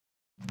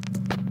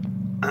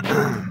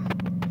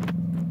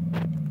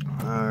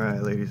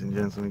Alright, ladies and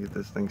gents, let me get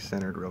this thing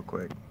centered real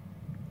quick.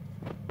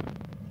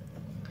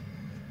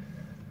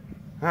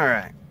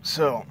 Alright,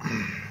 so,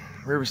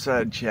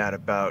 Riverside Chat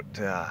about,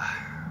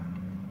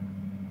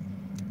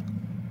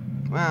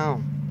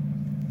 well,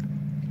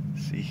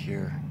 let's see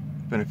here.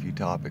 Been a few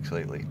topics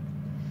lately.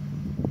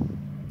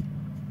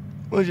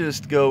 We'll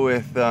just go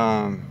with,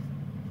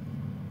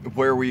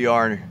 where we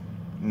are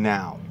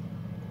now.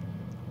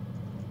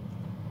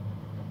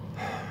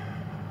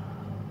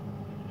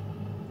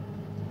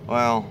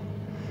 Well,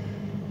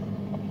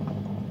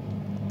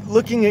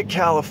 looking at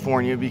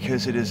California,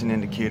 because it is an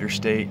indicator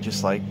state,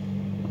 just like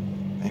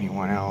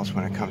anyone else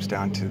when it comes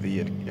down to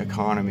the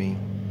economy,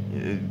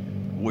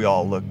 we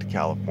all look to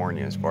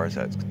California as far as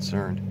that's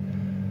concerned.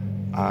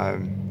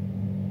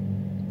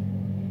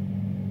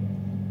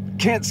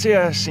 Can't say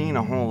I've seen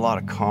a whole lot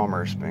of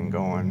commerce been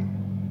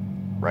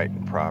going right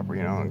and proper,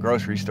 in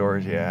grocery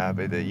stores, yeah,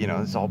 but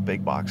it's all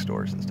big box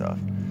stores and stuff.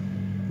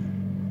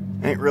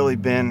 Ain't really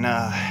been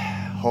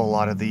whole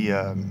lot of the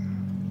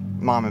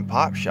mom and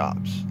pop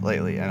shops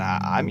lately, and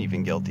I'm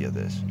even guilty of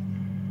this.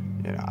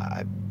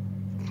 I'm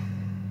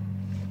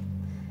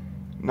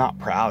not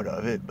proud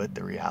of it, but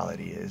the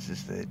reality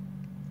is that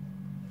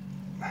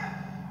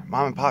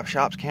mom and pop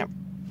shops can't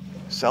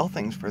sell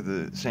things for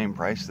the same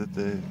price that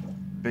the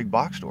big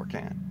box store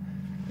can,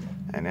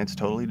 and it's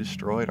totally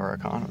destroyed our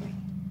economy.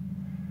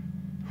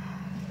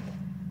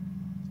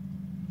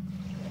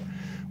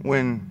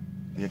 When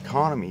the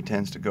economy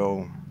tends to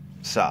go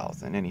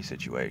south in any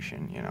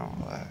situation,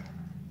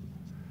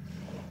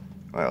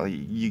 well,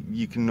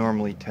 you can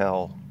normally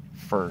tell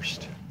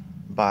first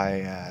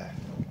by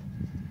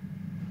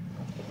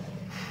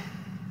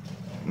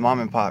mom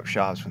and pop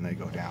shops when they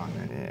go down,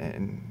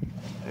 and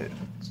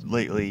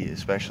lately,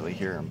 especially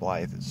here in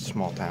Blythe, it's a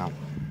small town,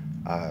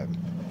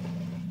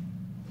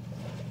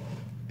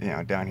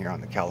 down here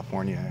on the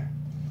California,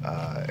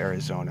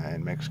 Arizona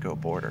and Mexico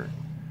border.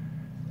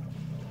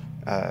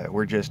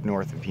 We're just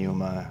north of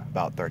Yuma,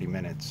 about 30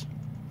 minutes.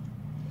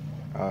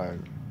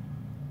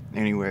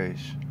 Anyways,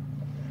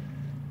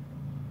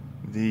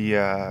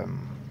 the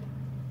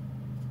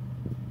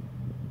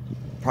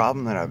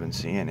problem that I've been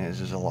seeing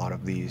is a lot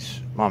of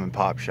these mom and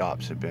pop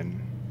shops have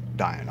been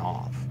dying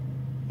off.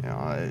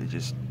 It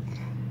just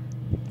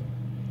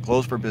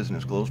close for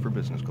business,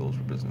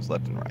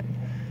 left and right.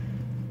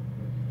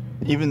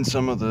 Even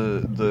some of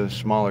the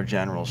smaller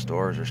general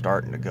stores are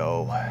starting to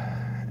go,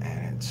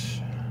 and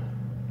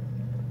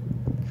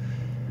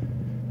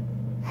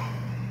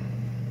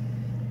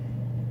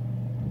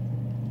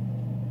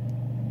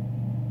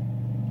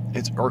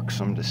it's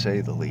irksome to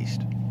say the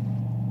least.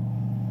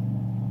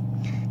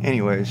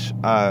 Anyways,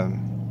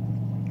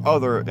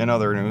 other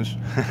news,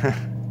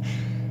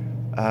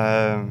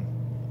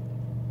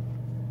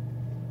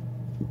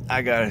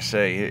 I gotta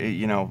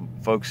say,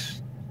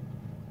 folks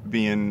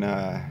being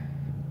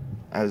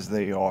as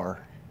they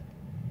are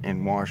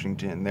in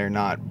Washington, they're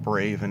not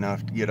brave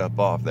enough to get up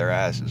off their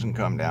asses and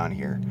come down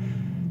here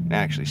and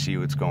actually see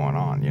what's going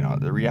on.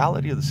 The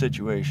reality of the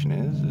situation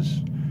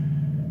is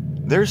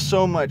there's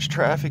so much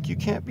traffic, you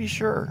can't be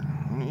sure.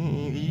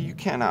 You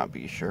cannot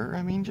be sure.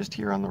 Just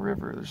here on the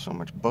river, there's so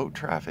much boat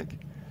traffic.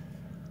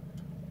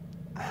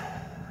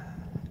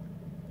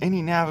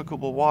 Any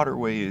navigable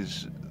waterway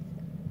is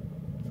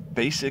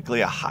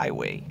basically a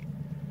highway.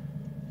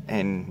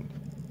 And,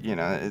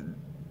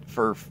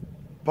 for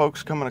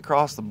folks coming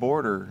across the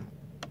border,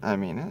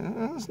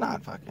 it's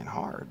not fucking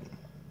hard.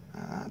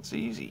 It's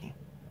easy.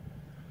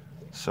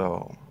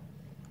 So,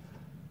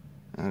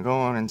 and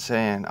going and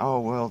saying, oh,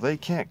 well, they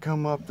can't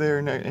come up there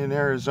in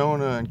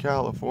Arizona and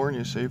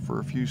California, save for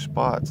a few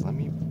spots. Let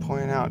me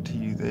point out to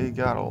you, they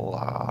got a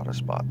lot of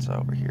spots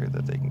over here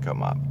that they can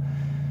come up.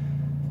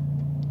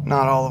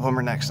 Not all of them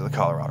are next to the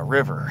Colorado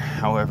River.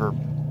 However,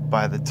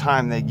 by the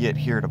time they get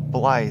here to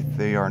Blythe,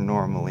 they are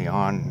normally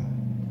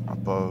on a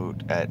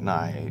boat at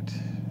night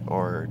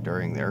or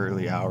during the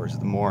early hours of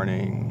the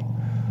morning.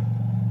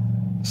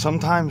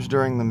 Sometimes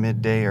during the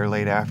midday or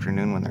late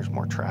afternoon when there's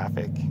more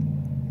traffic.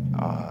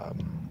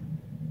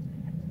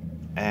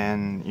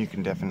 And you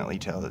can definitely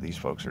tell that these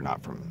folks are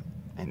not from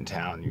in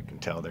town. You can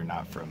tell they're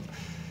not from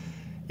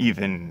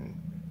even,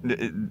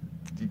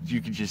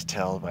 you can just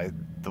tell by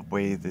the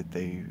way that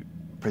they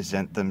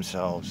present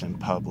themselves in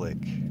public.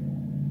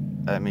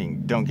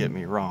 Don't get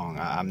me wrong,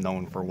 I'm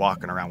known for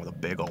walking around with a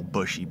big old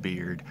bushy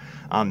beard.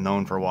 I'm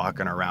known for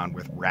walking around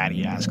with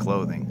ratty ass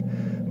clothing.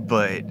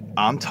 But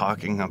I'm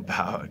talking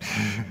about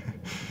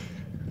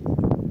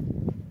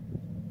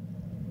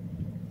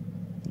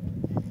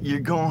you're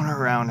going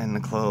around in the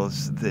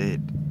clothes that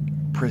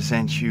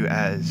present you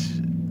as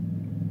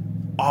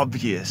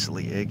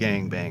obviously a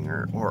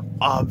gangbanger or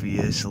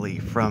obviously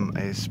from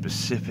a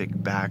specific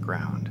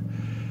background.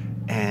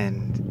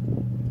 And,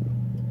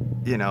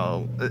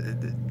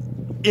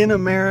 in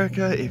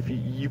America, if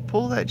you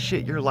pull that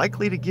shit, you're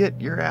likely to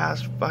get your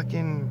ass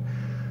fucking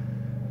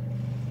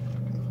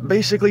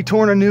basically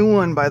torn a new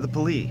one by the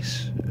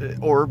police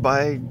or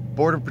by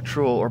Border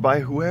Patrol or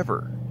by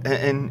whoever.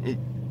 And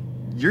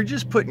you're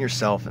just putting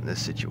yourself in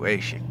this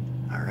situation,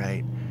 all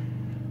right?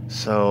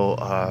 So,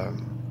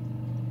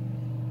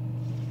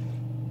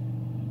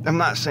 I'm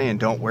not saying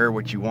don't wear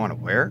what you want to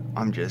wear.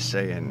 I'm just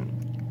saying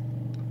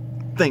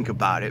think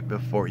about it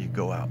before you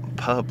go out in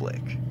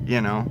public,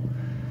 you know?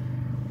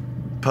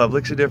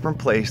 Public's a different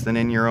place than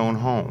in your own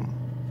home.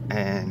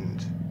 And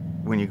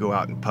when you go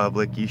out in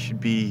public, you should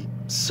be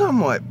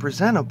somewhat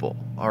presentable,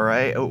 all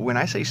right? When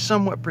I say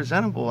somewhat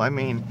presentable, I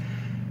mean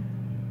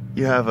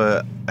you have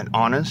an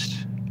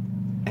honest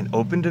and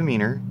open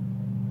demeanor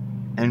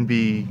and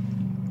be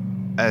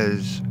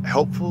as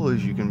helpful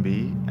as you can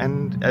be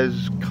and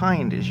as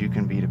kind as you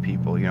can be to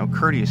people, you know,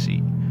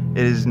 courtesy.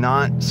 It is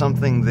not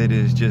something that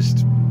is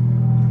just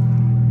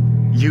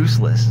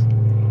useless.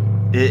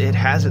 It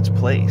has its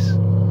place.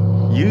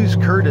 Use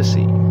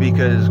courtesy,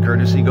 because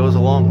courtesy goes a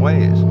long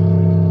ways.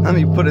 Let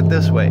me put it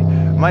this way.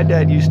 My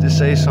dad used to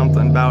say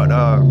something about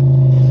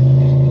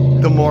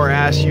the more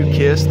ass you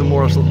kiss, the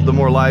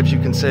more lives you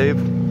can save.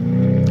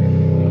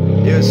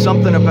 It was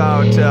something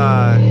about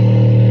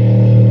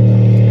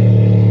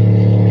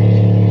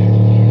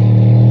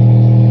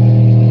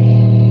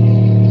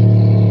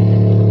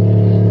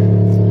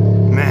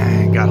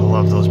man, gotta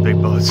love those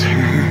big boats.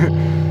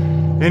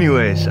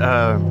 Anyways,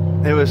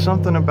 it was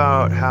something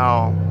about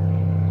how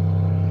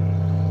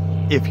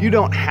if you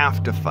don't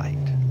have to fight,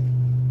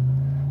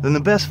 then the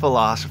best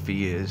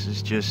philosophy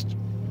is just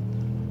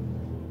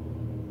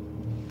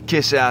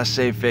kiss ass,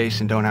 save face,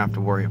 and don't have to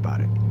worry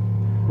about it.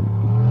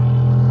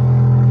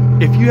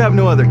 If you have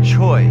no other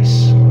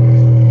choice,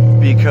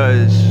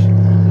 because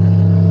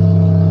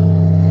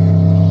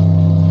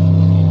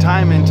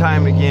time and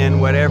time again,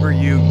 whatever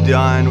you've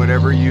done,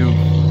 whatever you've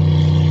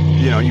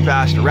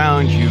asked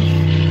around,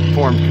 you've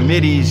formed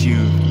committees,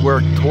 you've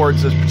worked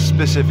towards a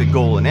specific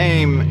goal and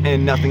aim,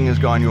 and nothing has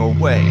gone your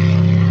way.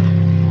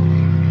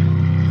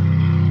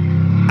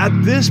 At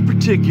this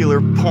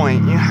particular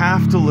point, you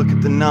have to look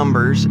at the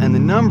numbers, and the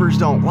numbers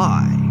don't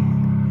lie.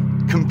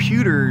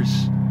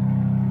 Computers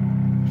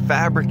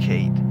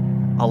fabricate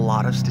a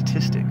lot of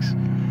statistics.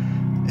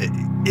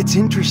 It's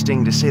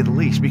interesting to say the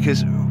least,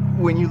 because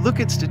when you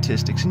look at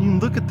statistics and you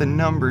look at the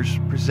numbers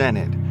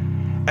presented,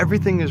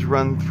 everything is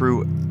run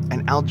through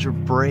an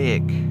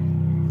algebraic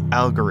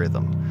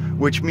algorithm,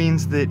 which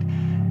means that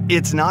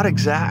it's not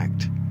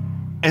exact.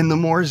 And the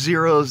more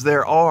zeros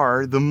there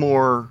are, the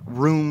more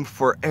room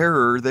for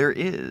error there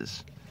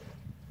is.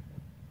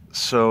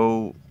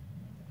 So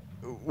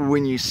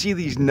when you see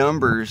these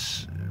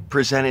numbers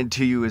presented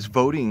to you as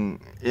voting,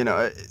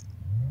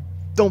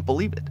 don't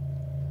believe it.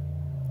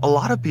 A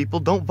lot of people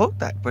don't vote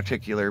that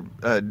particular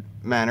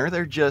manner.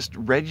 They're just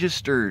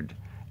registered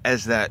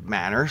as that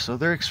manner, so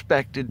they're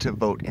expected to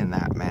vote in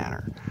that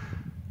manner.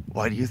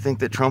 Why do you think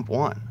that Trump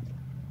won?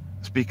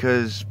 It's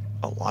because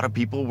a lot of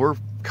people were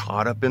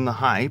caught up in the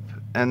hype,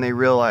 and they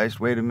realized,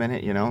 wait a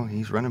minute,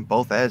 he's running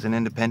both as an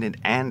independent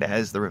and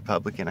as the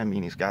Republican. I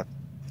mean, he's got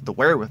the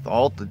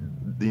wherewithal to,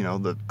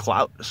 the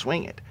clout to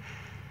swing it.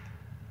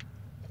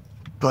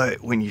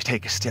 But when you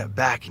take a step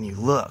back and you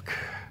look,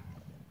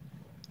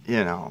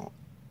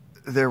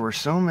 there were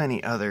so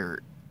many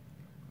other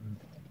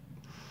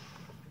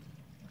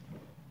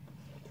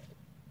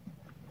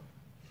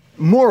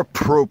more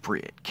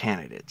appropriate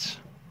candidates.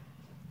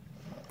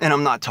 And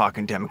I'm not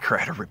talking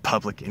Democrat or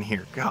Republican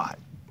here, God.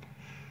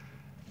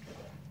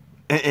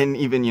 And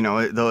even,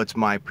 though it's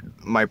my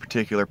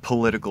particular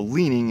political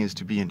leaning is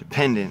to be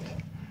independent,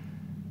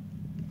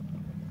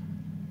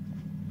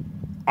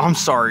 I'm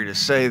sorry to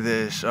say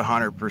this,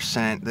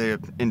 100%, the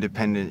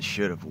independents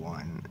should have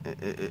won.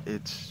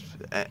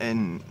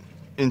 And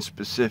in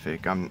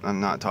specific,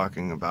 I'm not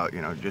talking about,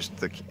 just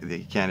the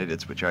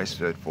candidates which I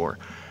stood for.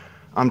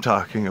 I'm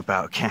talking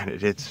about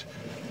candidates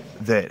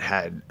that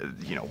had,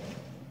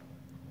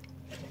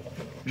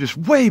 just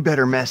way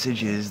better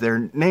messages.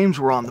 Their names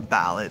were on the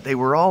ballot. They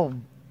were all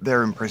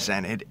there and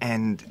presented,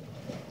 and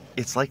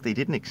it's like they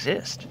didn't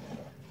exist.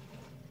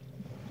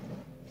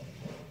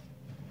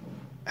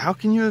 How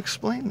can you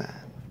explain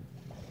that?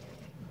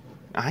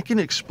 I can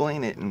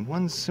explain it in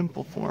one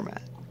simple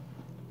format.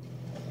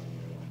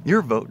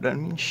 Your vote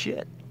doesn't mean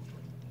shit.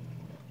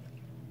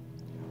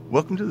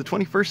 Welcome to the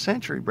 21st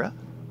century, bruh.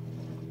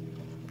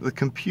 The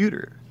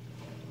computer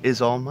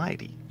is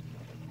almighty.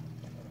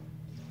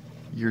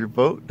 Your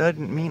vote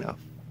doesn't mean a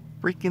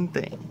freaking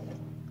thing.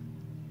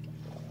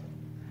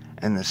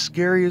 And the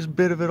scariest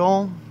bit of it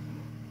all,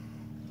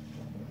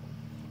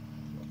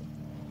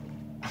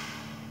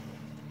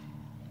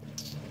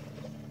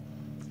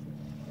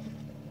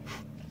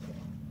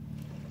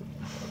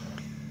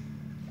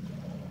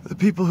 the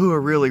people who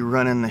are really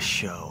running the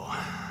show,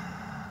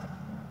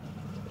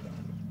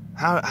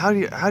 how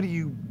do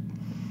you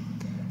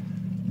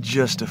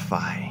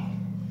justify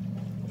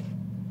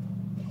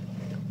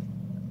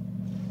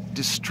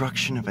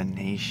destruction of a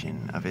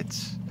nation, of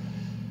its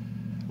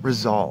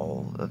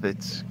resolve, of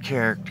its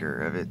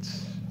character, of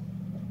its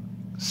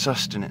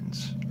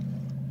sustenance?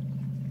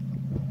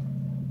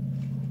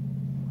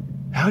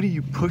 How do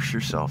you push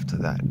yourself to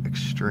that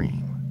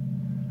extreme?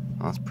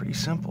 Well, it's pretty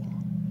simple.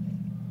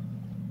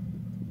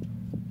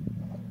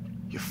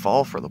 you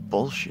fall for the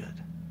bullshit.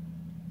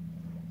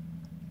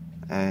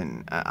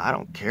 And I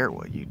don't care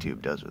what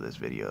YouTube does with this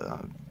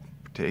video,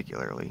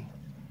 particularly.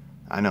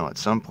 I know at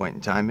some point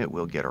in time it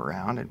will get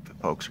around and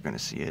folks are going to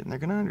see it and they're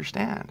going to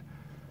understand.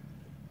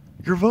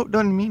 Your vote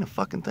doesn't mean a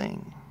fucking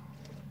thing.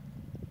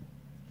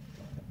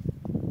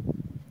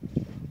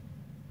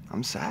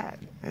 I'm sad.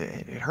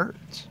 It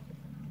hurts.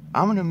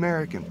 I'm an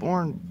American,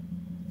 born,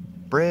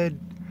 bred.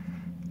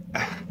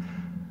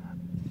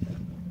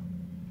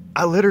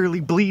 I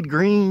literally bleed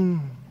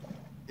green,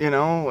 you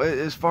know,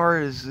 as far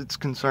as it's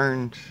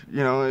concerned.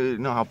 You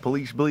know how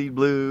police bleed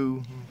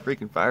blue,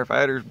 freaking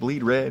firefighters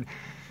bleed red.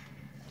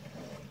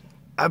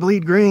 I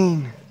bleed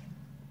green.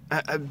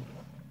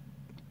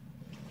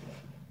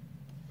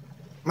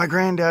 My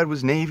granddad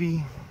was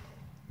Navy.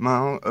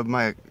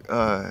 My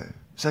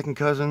second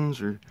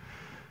cousins are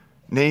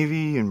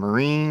Navy and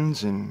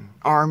Marines and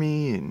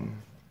Army, and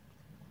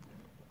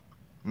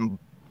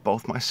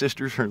both my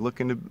sisters are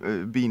looking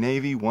to be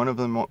Navy. One of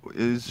them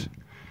is.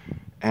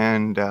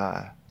 And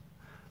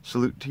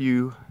salute to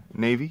you,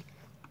 Navy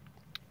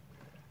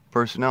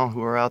personnel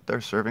who are out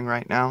there serving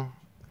right now.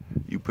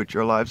 You put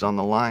your lives on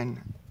the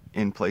line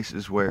in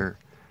places where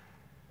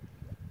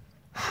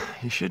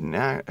you shouldn't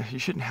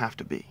have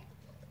to be.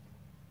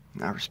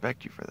 And I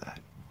respect you for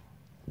that.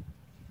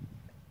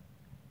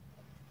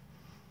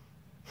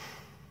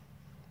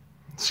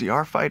 See,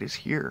 our fight is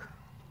here.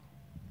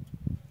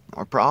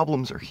 Our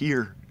problems are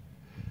here.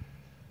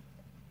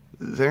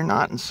 They're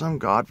not in some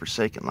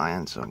godforsaken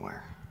land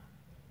somewhere.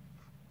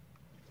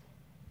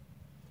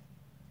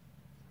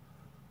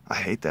 I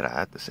hate that I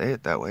have to say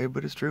it that way,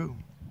 but it's true.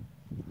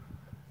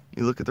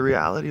 You look at the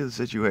reality of the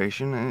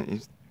situation,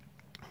 and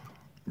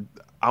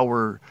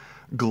our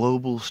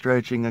global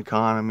stretching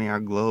economy, our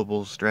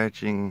global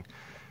stretching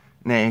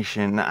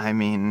nation, I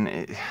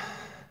mean,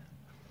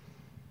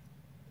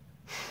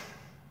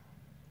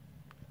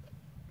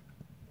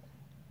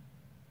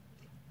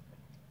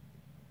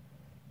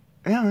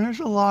 yeah, there's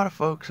a lot of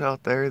folks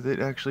out there that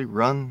actually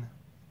run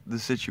the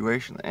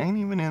situation. They ain't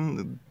even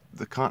in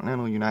the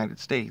continental United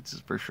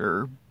States, for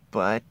sure,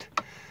 but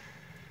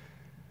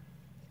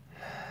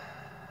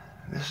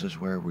this is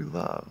where we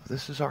love.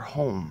 This is our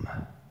home.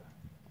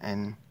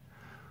 And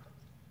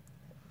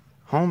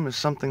home is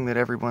something that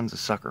everyone's a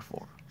sucker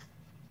for.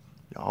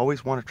 You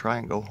always want to try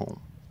and go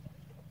home.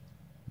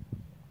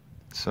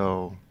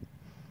 So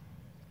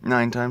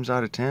 9 times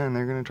out of 10,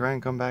 they're going to try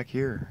and come back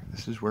here.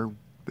 This is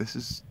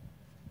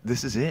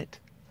it.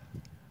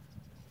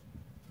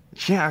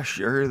 Yeah,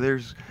 sure,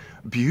 there's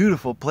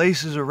beautiful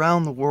places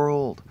around the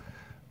world.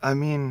 I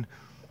mean,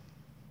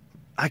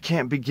 I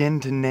can't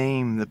begin to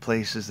name the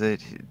places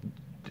that,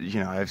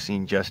 I've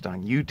seen just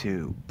on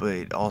YouTube,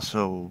 but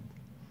also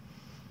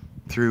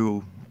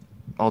through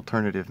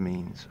alternative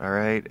means, all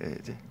right?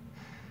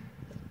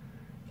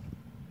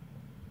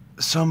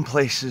 Some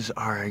places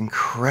are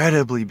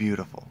incredibly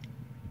beautiful,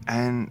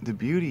 and the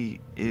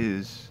beauty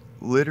is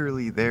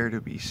literally there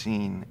to be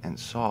seen and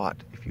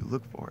sought if you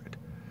look for it.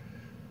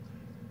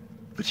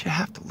 But you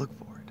have to look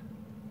for it.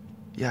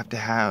 You have to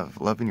have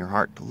love in your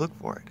heart to look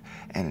for it.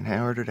 And in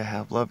order to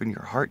have love in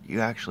your heart,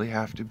 you actually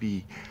have to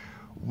be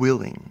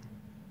willing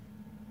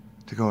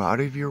to go out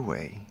of your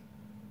way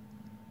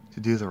to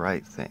do the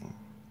right thing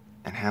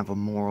and have a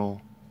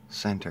moral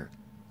center.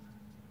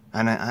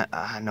 And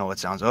I know it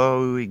sounds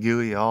ooey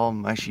gooey, all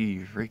mushy,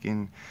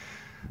 freaking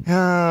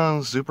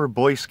super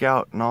Boy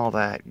Scout and all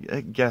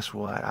that. Guess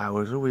what? I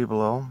was a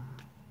Weeblo.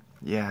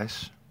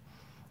 Yes,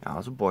 I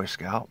was a Boy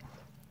Scout.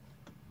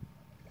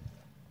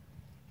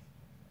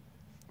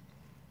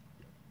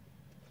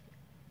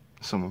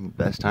 Some of the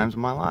best times of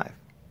my life,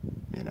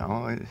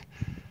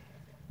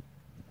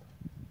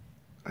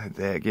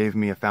 that gave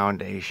me a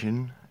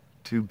foundation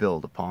to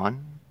build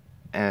upon,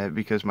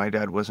 because my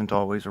dad wasn't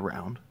always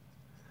around,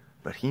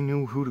 but he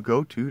knew who to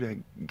go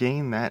to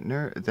gain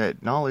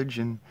that knowledge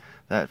and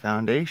that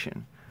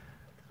foundation.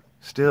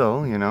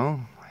 Still,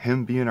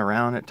 him being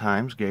around at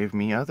times gave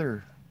me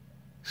other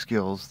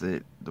skills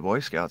that the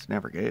Boy Scouts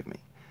never gave me.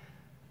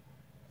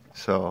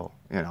 So,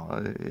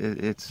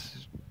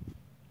 it's...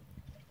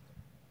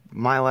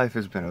 My life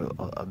has been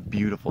a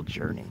beautiful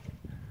journey.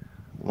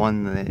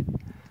 One that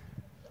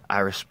I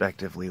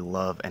respectively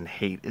love and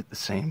hate at the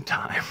same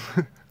time.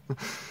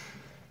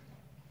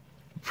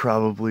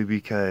 Probably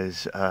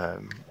because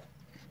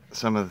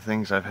some of the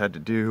things I've had to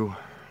do,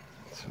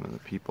 some of the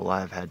people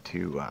I've had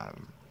to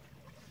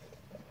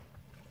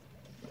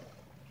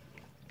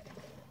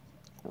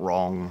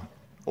wrong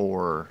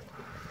or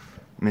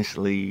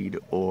mislead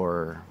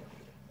or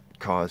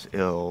cause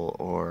ill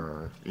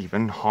or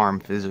even harm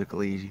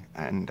physically,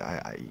 and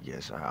I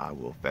guess I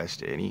will fess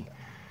to any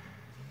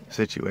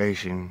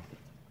situation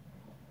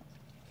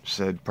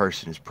said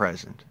person is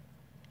present.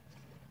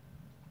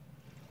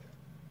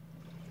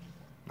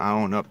 I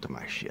own up to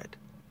my shit,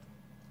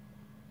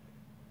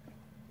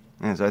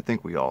 as I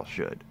think we all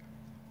should.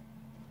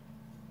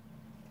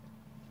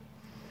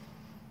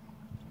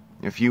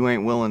 If you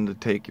ain't willing to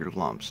take your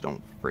lumps,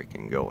 don't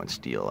freaking go and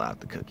steal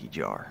out the cookie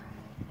jar.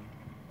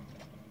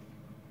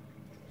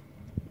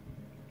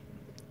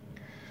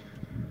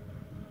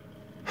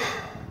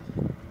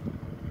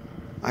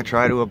 I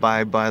try to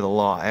abide by the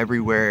law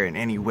everywhere in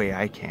any way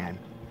I can.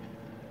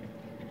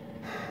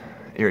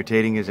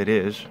 Irritating as it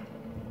is,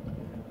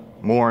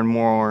 more and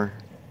more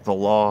the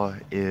law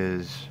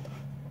is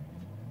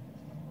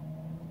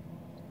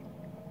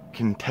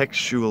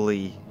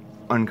contextually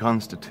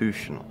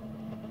unconstitutional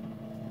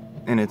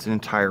in its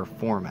entire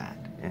format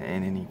and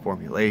any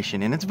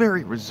formulation, and its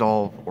very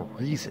resolve or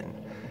reason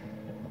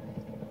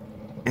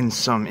in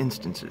some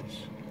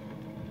instances.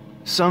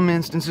 Some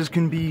instances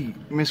can be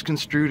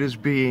misconstrued as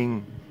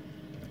being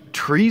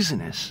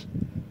treasonous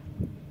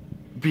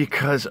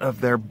because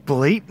of their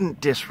blatant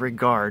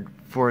disregard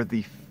for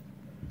the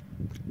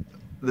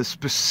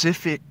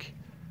specific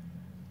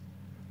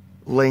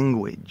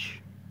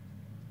language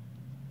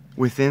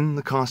within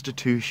the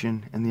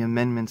Constitution and the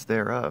amendments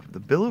thereof. The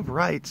Bill of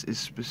Rights is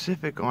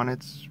specific on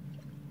its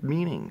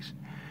meanings,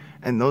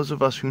 and those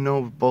of us who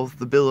know both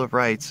the Bill of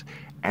Rights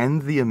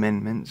and the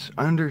amendments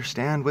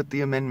understand what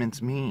the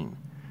amendments mean,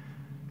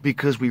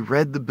 because we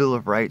read the Bill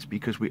of Rights,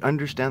 because we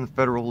understand the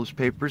Federalist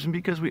Papers, and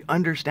because we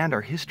understand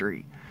our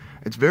history.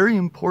 It's very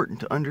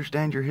important to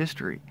understand your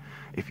history.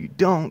 If you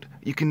don't,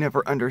 you can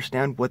never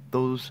understand what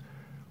those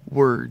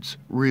words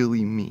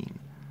really mean.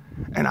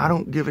 And I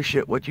don't give a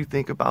shit what you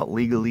think about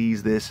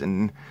legalese this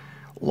and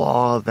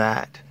law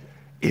that.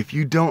 If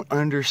you don't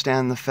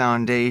understand the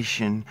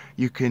foundation,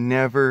 you can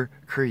never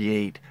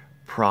create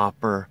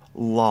proper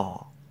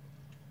law.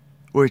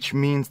 Which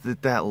means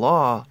that that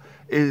law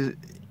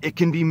it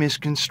can be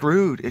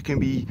misconstrued. It can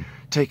be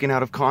taken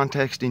out of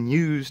context and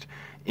used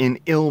in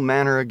ill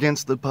manner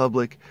against the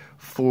public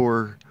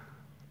for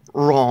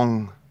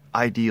wrong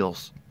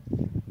ideals.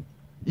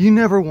 You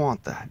never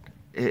want that.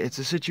 It's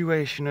a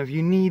situation of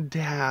you need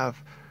to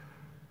have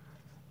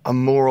a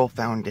moral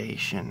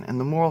foundation, and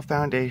the moral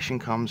foundation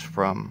comes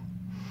from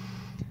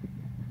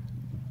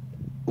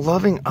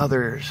loving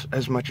others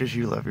as much as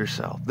you love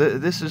yourself.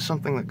 This is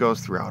something that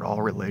goes throughout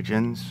all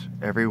religions,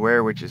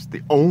 everywhere, which is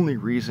the only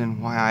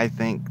reason why I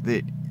think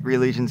that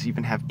religions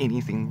even have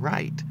anything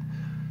right,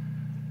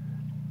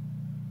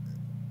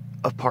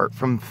 apart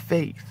from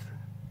faith.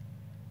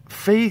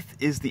 Faith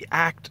is the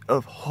act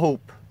of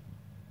hope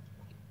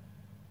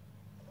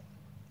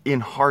in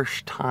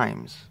harsh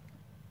times.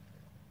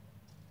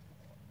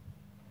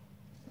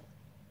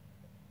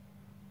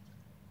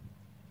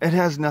 It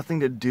has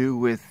nothing to do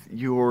with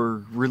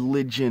your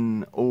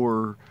religion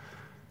or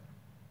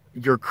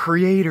your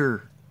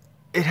creator.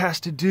 It has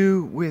to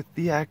do with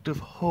the act of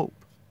hope.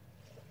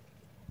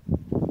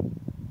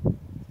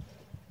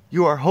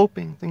 You are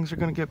hoping things are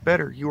going to get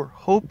better. You are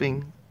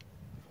hoping,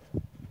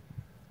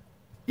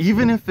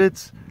 even if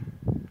it's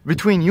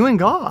between you and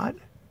God,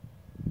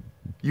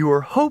 you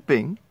are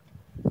hoping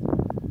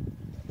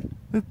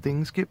that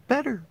things get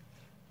better.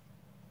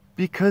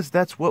 Because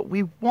that's what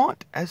we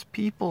want as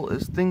people,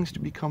 is things to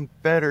become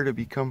better, to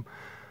become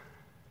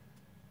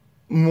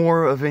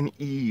more of an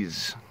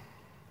ease.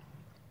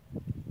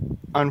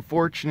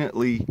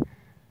 Unfortunately,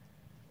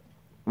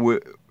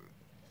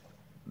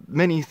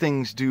 many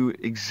things do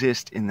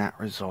exist in that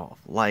resolve,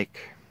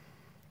 like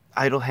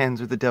idle hands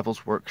are the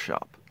devil's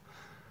workshop.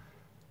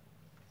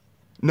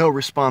 No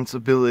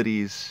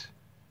responsibilities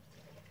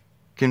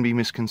can be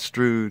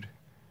misconstrued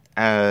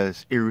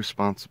as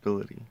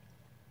irresponsibility.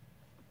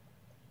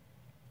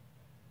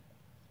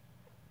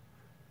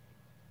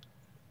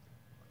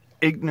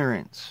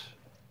 Ignorance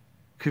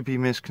could be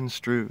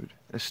misconstrued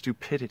as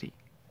stupidity.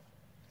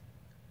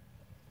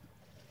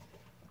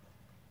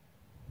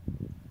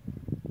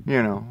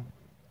 You know,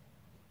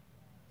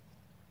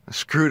 I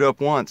screwed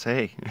up once,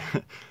 hey,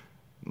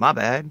 my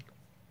bad.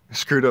 I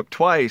screwed up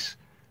twice.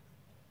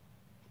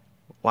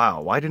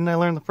 Wow, why didn't I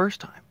learn the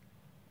first time?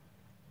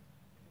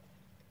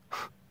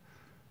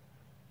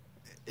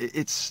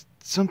 It's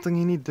something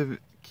you need to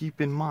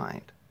keep in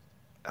mind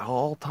at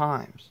all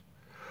times.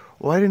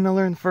 Why didn't I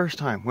learn the first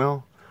time?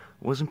 Well,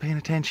 I wasn't paying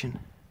attention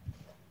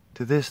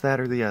to this, that,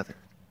 or the other.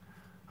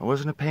 I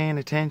wasn't paying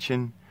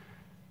attention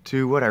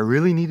to what I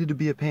really needed to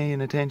be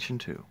paying attention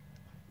to.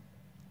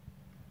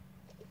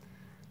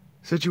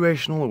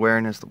 Situational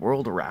awareness, the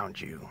world around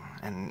you.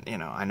 And, you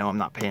know, I know I'm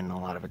not paying a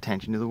lot of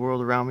attention to the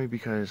world around me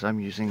because I'm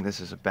using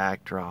this as a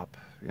backdrop.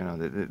 You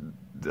know,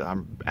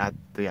 I'm at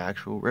the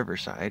actual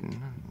Riverside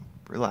and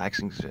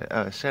relaxing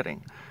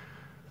setting.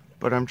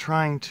 But I'm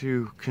trying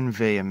to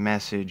convey a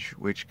message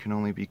which can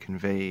only be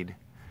conveyed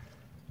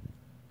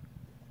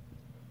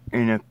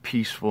in a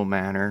peaceful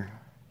manner.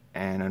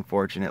 And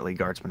unfortunately,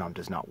 Guardsman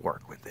does not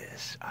work with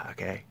this,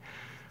 okay?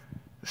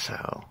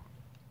 So,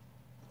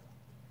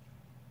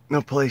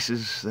 the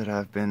places that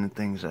I've been, the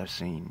things I've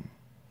seen,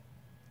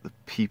 the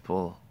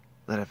people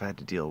that I've had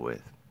to deal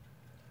with,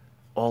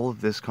 all of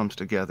this comes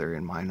together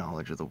in my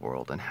knowledge of the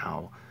world and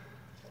how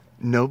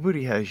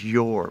nobody has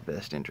your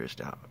best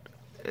interest out.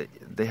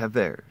 They have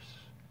theirs,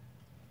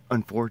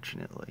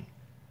 unfortunately.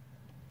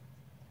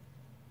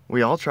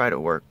 We all try to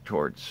work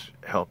towards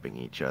helping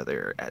each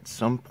other at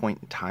some point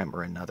in time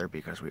or another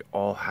because we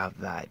all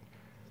have that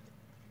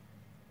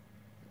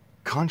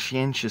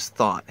conscientious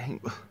thought, hey,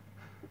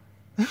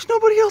 there's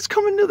nobody else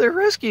coming to their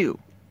rescue.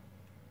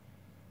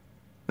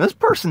 This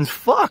person's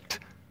fucked.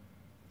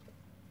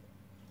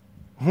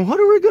 What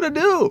are we going to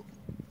do?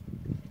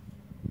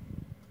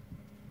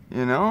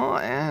 You know,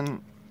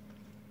 and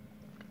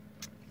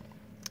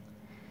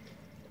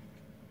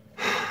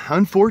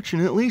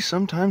unfortunately,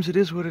 sometimes it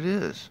is what it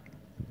is.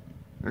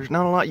 There's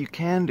not a lot you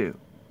can do.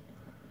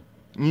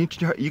 You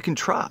can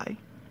try,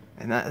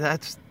 and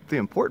that's the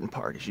important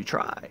part, is you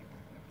try.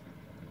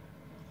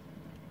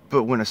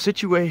 But when a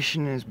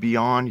situation is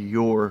beyond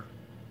your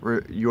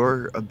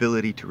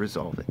ability to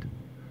resolve it,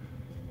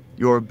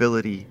 your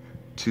ability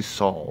to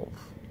solve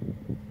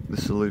the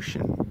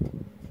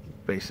solution,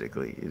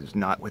 basically, is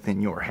not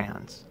within your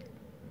hands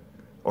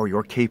or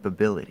your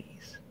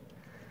capabilities,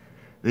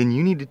 then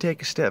you need to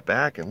take a step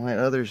back and let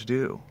others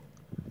do.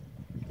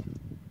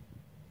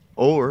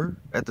 Or,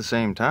 at the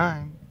same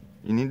time,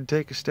 you need to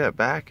take a step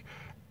back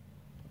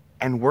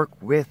and work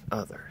with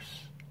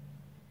others.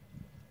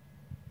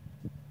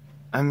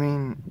 I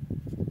mean,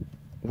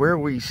 where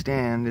we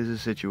stand is a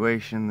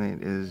situation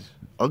that is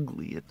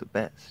ugly at the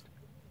best.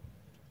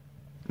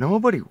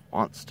 Nobody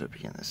wants to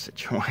be in this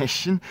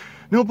situation.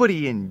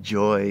 Nobody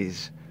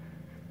enjoys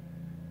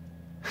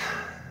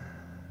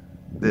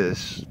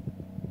this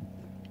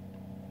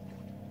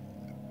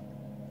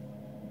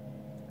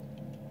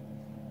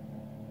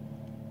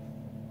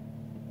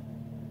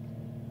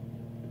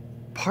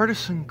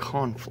partisan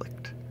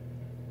conflict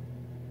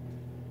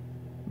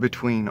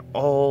between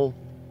all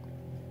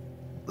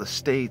the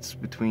states,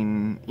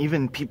 between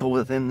even people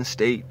within the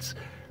states.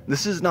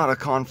 This is not a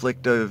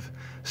conflict of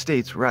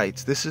states'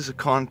 rights. This is a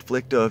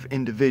conflict of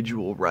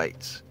individual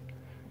rights,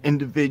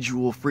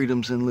 individual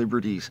freedoms and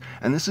liberties.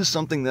 And this is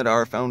something that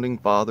our founding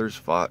fathers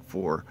fought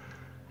for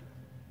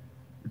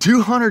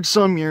 200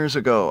 some years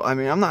ago. I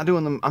mean, I'm not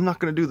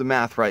going to do the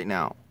math right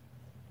now.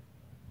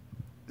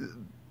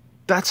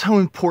 That's how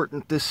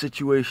important this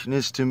situation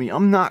is to me.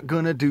 I'm not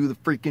going to do the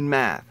freaking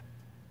math.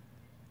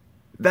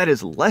 That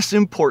is less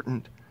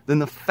important than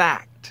the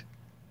fact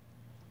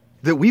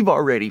that we've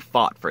already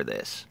fought for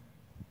this.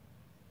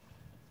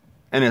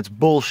 And it's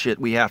bullshit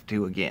we have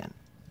to again.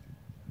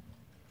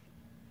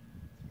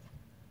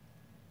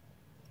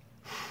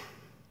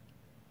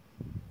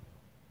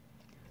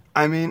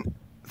 I mean,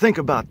 think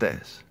about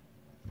this.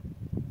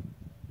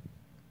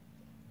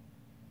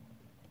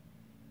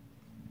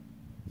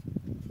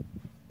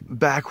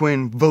 Back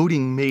when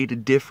voting made a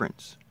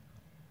difference,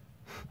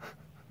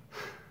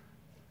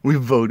 we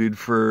voted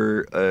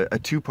for a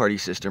two-party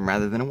system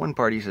rather than a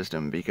one-party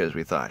system because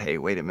we thought, hey,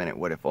 wait a minute,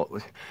 what if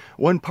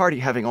one party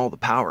having all the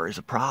power is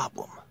a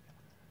problem?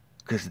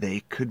 Because they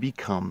could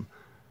become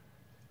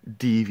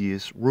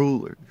devious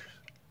rulers.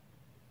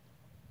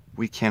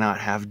 We cannot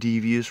have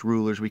devious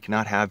rulers. We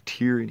cannot have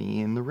tyranny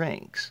in the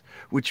ranks,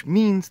 which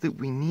means that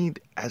we need,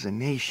 as a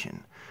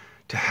nation,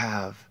 to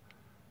have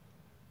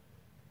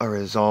a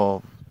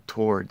resolve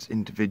towards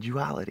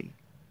individuality,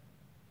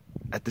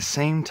 at the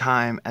same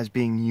time as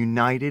being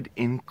united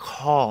in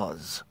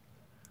cause.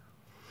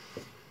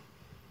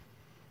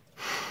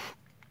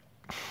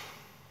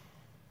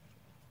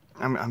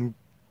 I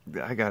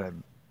got a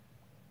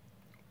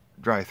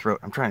dry throat.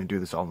 I'm trying to do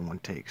this all in one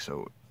take,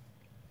 so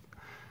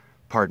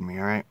pardon me,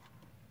 all right?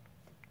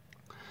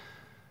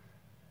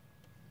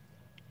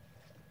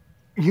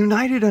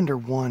 United under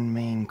one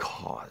main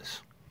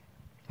cause.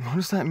 What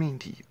does that mean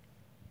to you?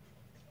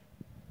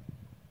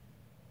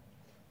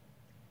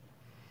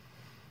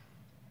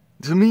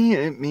 To me,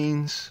 it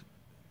means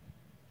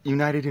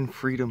united in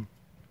freedom,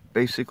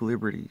 basic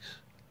liberties,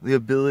 the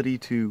ability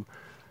to,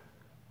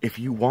 if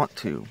you want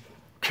to,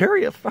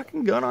 carry a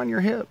fucking gun on your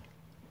hip,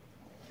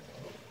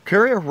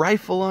 carry a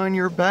rifle on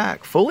your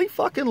back, fully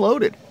fucking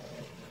loaded.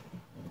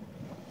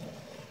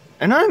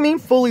 And I mean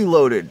fully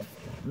loaded,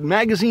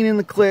 magazine in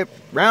the clip,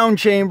 round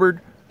chambered,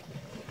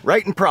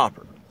 right and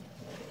proper.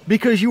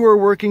 Because you are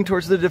working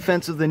towards the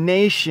defense of the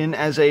nation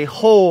as a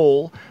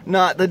whole,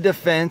 not the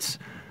defense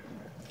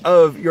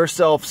of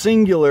yourself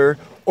singular,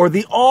 or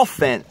the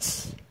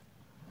offense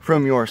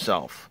from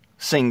yourself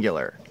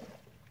singular.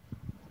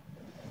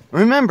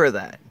 Remember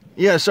that.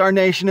 Yes, our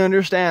nation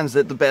understands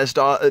that the best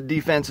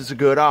defense is a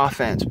good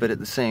offense, but at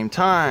the same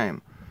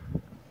time,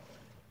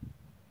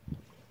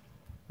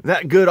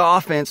 that good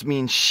offense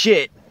means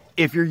shit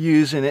if you're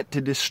using it to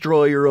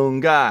destroy your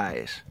own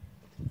guys.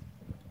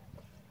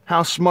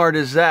 How smart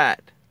is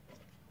that?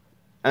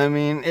 I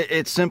mean,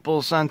 it's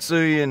simple Sun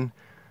Tzuian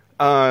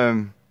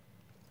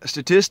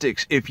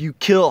statistics. If you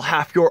kill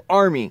half your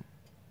army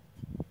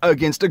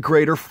against a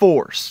greater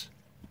force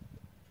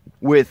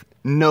with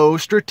no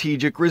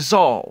strategic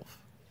resolve,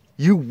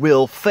 you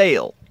will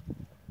fail.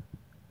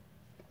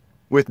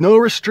 With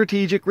no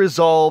strategic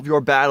resolve,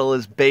 your battle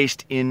is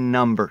based in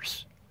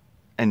numbers,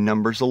 and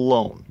numbers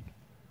alone,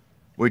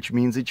 which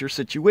means that your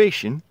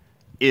situation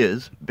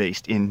is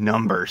based in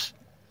numbers.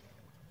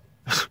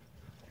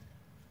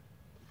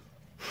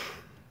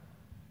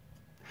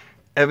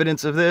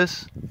 Evidence of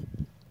this?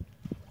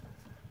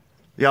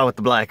 Y'all with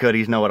the black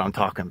hoodies know what I'm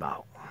talking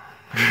about.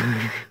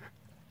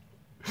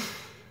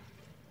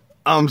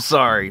 I'm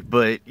sorry,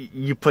 but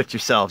you put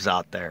yourselves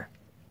out there.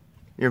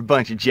 You're a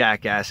bunch of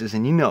jackasses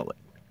and you know it.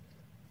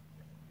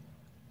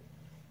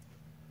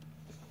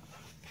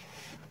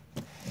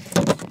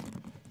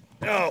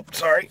 Oh,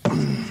 sorry.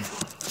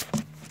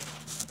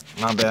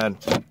 My bad.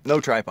 No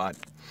tripod.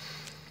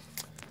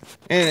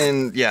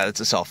 And yeah, it's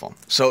a cell phone.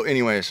 So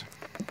anyways,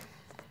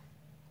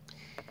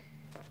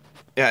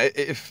 yeah,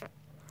 if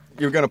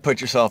you're going to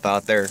put yourself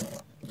out there,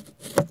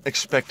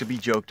 expect to be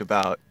joked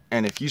about.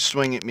 And if you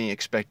swing at me,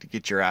 expect to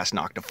get your ass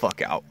knocked the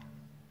fuck out.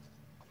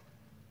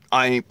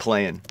 I ain't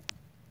playing.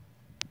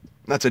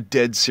 That's a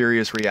dead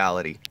serious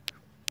reality.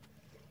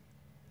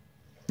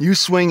 You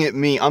swing at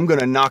me, I'm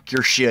gonna knock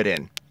your shit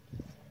in.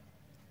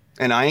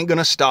 And I ain't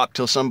gonna stop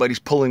till somebody's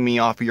pulling me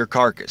off of your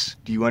carcass.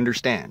 Do you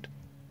understand?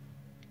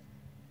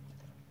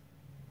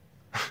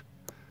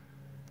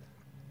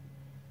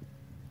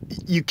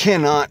 You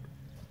cannot,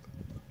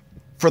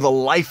 for the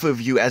life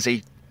of you as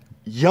a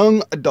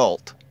young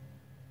adult,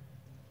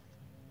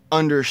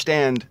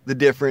 understand the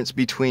difference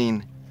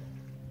between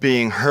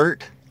being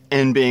hurt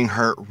and being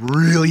hurt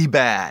really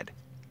bad.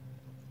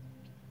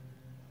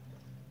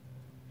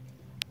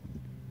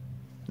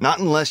 Not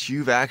unless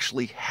you've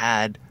actually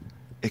had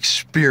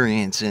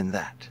experience in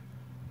that.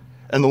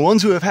 And the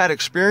ones who have had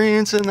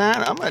experience in that,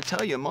 I'm going to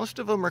tell you, most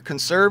of them are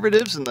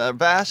conservatives, and the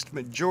vast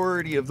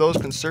majority of those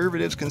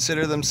conservatives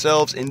consider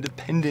themselves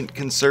independent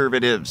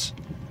conservatives.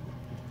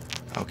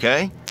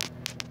 Okay?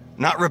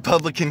 Not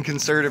Republican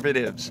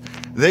conservatives.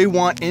 They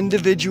want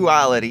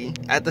individuality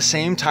at the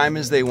same time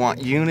as they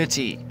want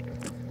unity.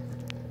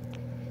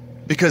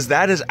 Because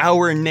that is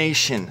our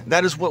nation.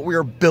 That is what we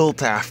are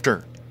built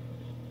after.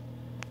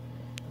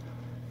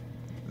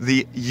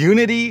 The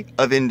unity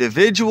of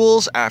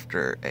individuals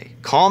after a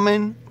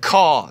common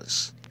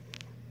cause.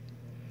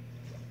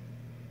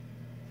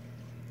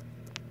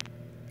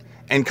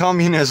 And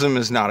communism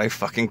is not a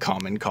fucking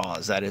common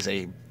cause. That is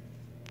a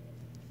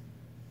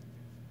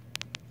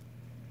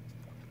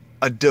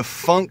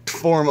defunct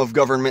form of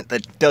government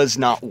that does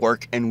not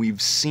work, and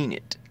we've seen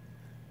it.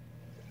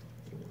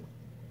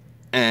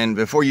 And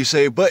before you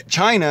say, but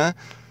China...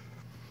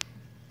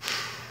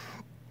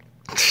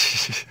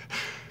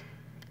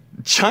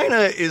 China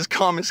is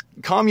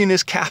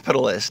communist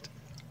capitalist.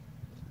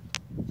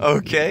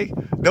 Okay?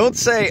 Don't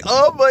say,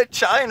 oh, but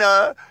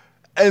China,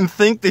 and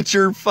think that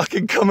you're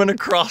fucking coming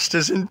across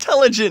as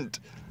intelligent.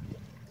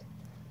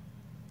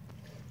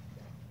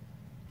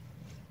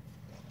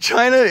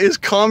 China is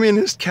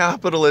communist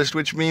capitalist,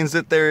 which means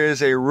that there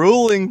is a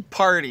ruling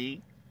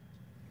party,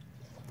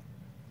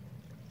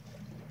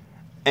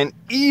 an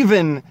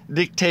even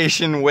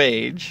dictation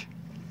wage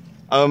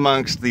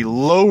amongst the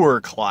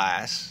lower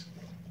class,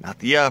 not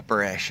the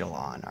upper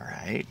echelon, all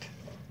right?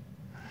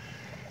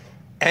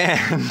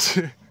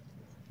 And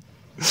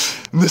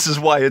this is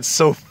why it's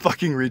so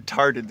fucking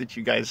retarded that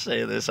you guys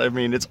say this. I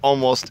mean, it's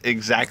almost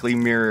exactly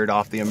mirrored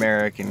off the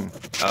American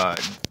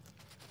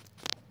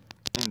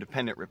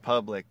independent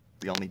republic.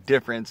 The only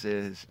difference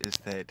is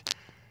that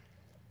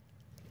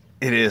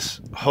it is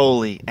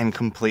wholly and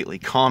completely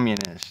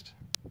communist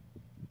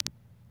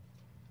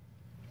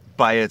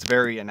by its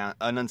very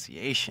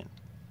enunciation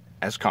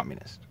as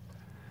communist.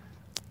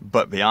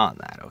 But beyond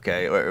that,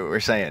 okay, we're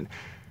saying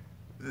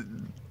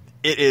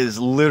it is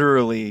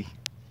literally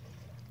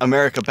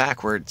America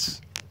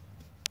backwards.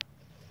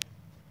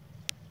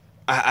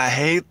 I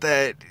hate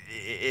that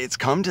it's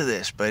come to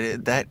this,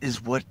 but that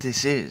is what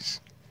this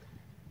is.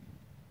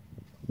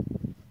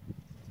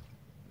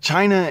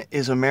 China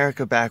is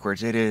America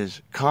backwards. It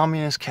is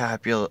communist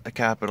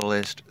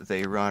capitalist.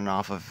 They run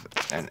off of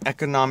an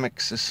economic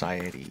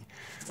society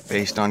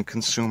based on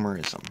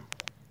consumerism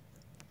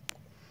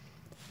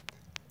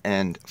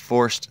and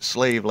forced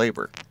slave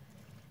labor.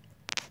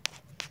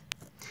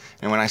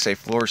 And when I say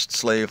forced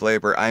slave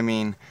labor, I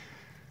mean,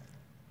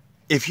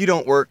 if you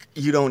don't work,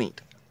 you don't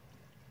eat.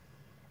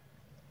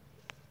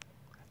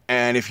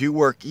 And if you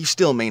work, you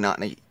still may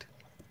not eat.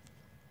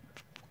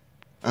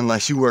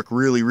 Unless you work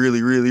really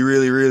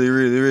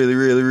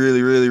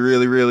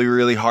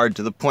hard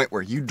to the point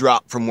where you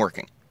drop from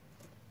working.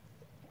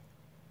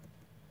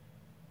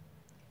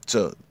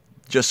 So,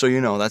 just so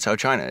you know, that's how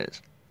China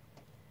is.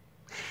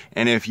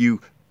 And if you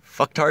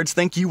fucktards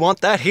think you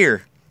want that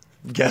here,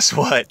 guess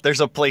what?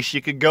 There's a place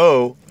you could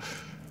go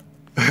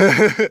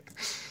that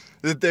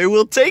they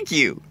will take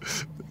you.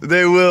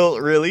 They will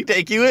really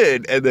take you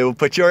in, and they will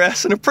put your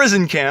ass in a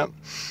prison camp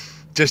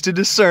just to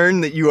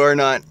discern that you are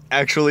not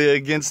actually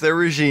against their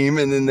regime,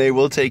 and then they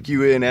will take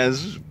you in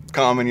as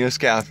communist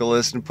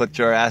capitalist and put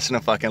your ass in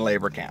a fucking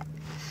labor camp.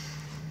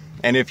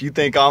 And if you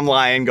think I'm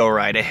lying, go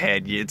right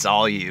ahead. It's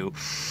all you.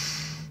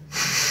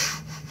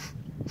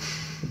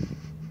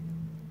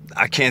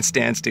 I can't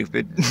stand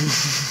stupid.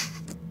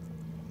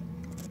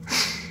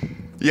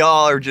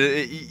 Y'all are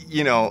just,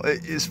 you know,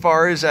 as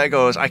far as that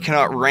goes, I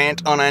cannot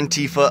rant on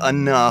Antifa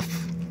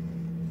enough.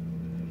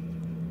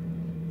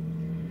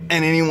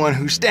 And anyone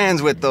who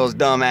stands with those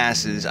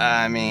dumbasses,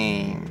 I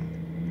mean,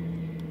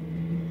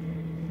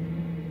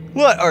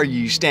 what are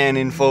you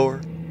standing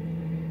for?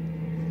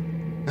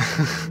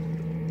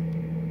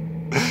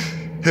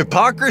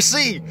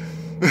 Hypocrisy.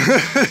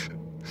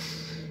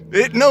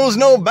 It knows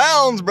no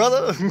bounds,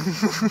 brother.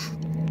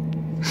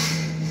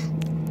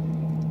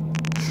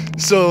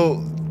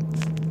 So,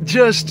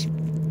 just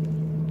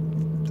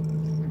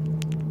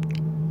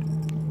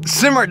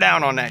simmer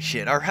down on that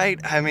shit, alright?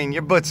 I mean,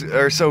 your butts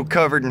are so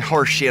covered in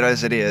horse shit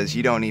as it is,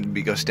 you don't need to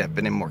be go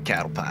stepping in more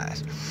cattle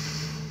pies.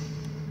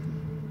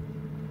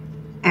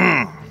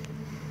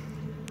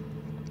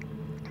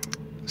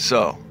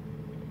 So,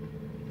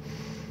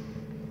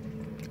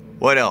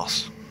 what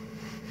else?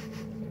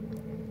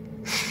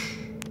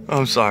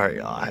 I'm sorry,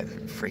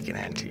 freaking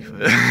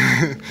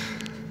Antifa.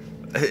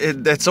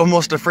 That's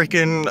almost a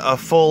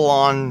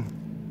full-on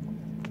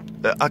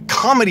a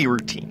comedy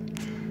routine.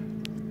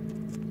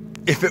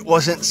 If it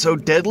wasn't so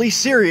deadly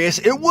serious,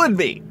 it would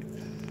be.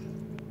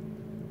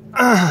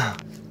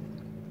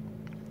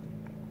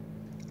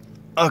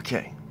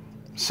 Okay,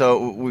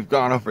 so we've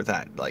gone over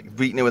that, like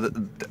beating it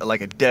with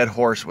like a dead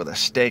horse with a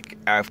stick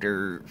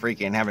after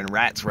freaking having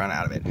rats run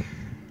out of it.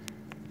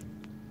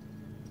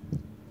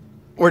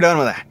 We're done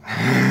with that.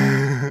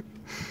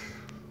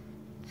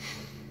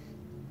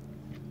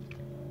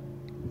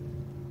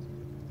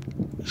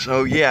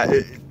 So yeah,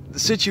 the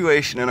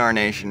situation in our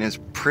nation is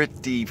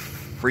pretty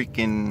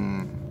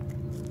freaking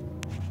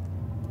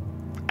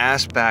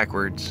ass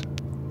backwards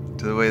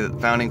to the way that the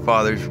Founding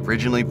Fathers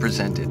originally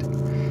presented.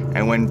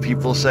 And when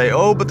people say,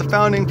 oh, but the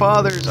Founding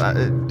Fathers,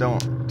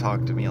 don't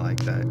talk to me like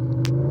that.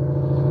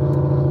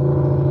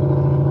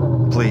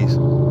 Please.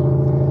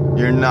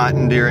 You're not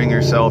endearing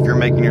yourself. You're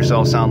making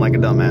yourself sound like a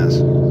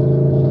dumbass.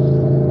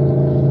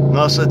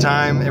 Most of the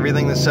time,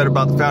 everything that's said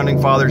about the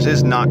Founding Fathers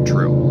is not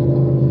true.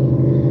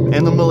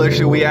 In the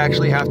militia, we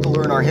actually have to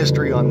learn our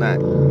history on that.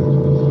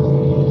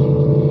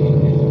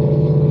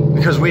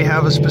 Because we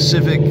have a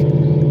specific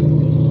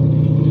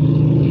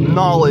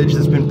knowledge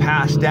that's been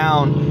passed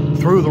down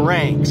through the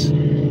ranks.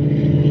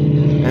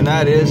 And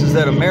that is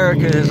that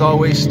America has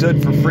always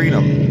stood for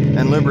freedom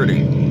and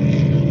liberty.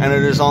 And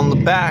it is on the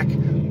back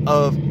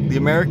of the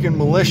American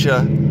militia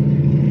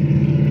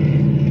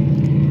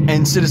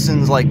and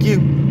citizens like you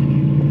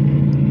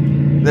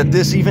that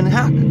this even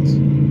happens.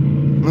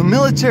 The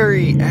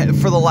military,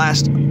 for the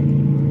last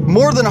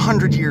more than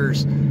 100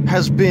 years,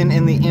 has been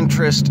in the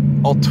interest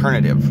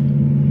alternative.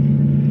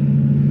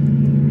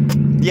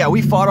 Yeah,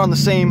 we fought on the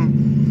same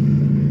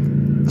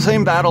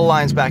battle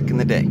lines back in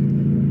the day.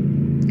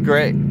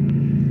 Great.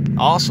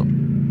 Awesome.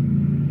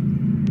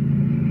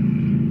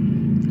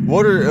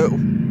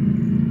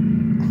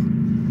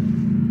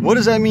 What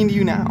does that mean to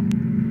you now?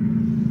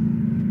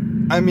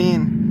 I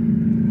mean,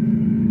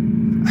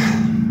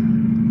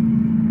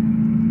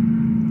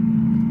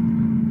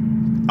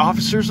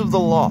 officers of the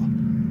law,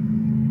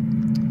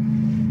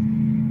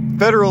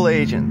 federal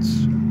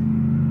agents,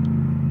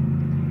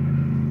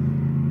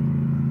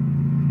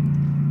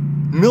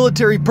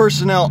 military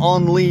personnel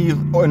on leave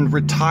and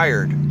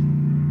retired.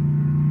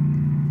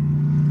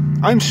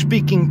 I'm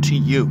speaking to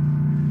you.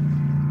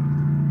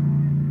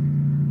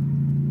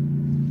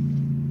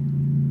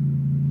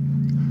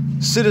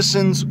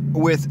 Citizens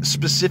with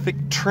specific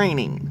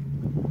training.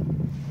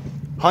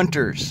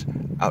 Hunters,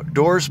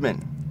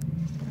 outdoorsmen,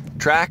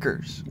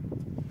 trackers,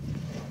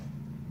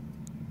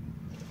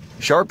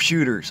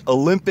 sharpshooters,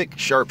 Olympic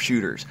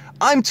sharpshooters.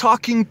 I'm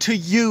talking to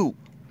you.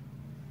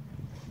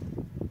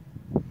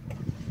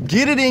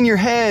 Get it in your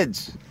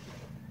heads.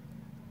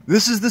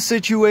 This is the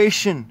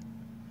situation.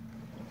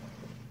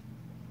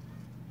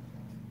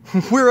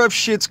 We're up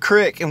shit's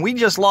creek and we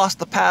just lost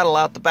the paddle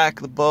out the back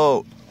of the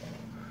boat.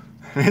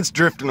 And it's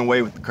drifting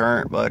away with the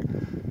current, bud.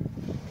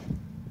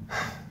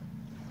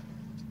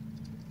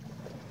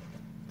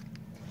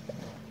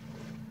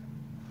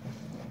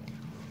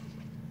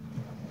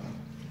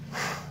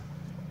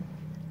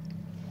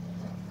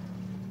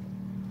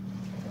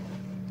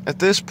 At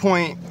this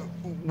point,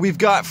 we've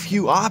got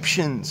few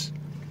options.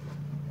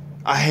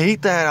 I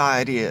hate that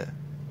idea.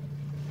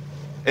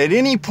 At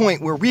any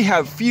point where we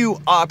have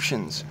few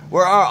options,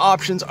 where our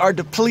options are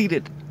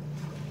depleted,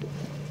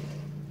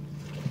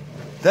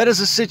 that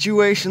is a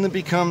situation that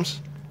becomes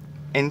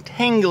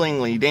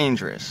entanglingly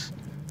dangerous.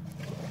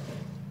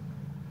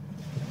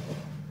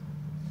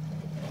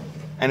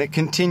 And it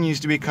continues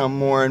to become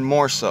more and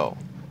more so.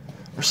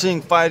 We're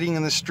seeing fighting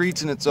in the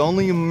streets, and it's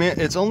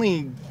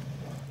only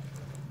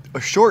a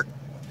short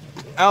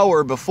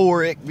hour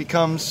before it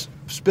becomes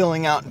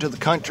spilling out into the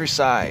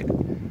countryside,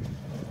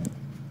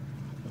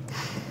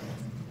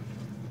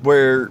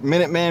 where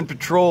Minuteman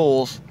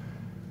patrols,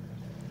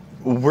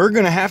 we're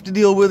gonna have to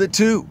deal with it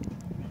too.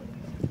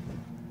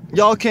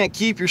 Y'all can't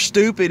keep your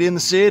stupid in the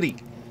city.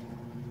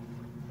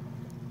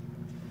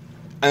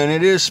 And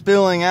it is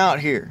spilling out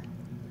here.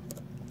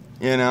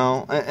 You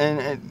know,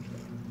 and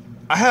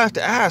I have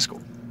to ask,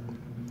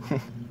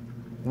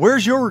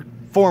 where's your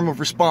form of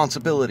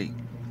responsibility?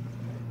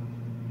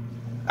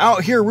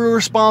 Out here, we're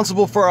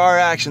responsible for our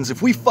actions.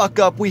 If we fuck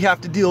up, we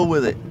have to deal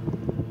with it.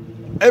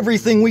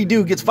 Everything we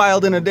do gets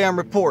filed in a damn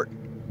report.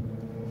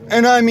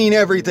 And I mean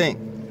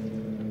everything.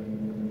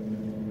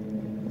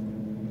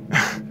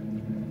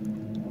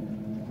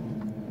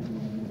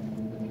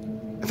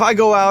 If if I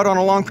go out on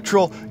a long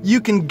patrol, you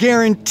can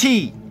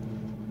guarantee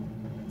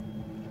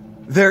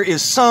there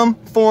is some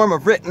form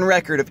of written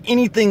record of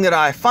anything that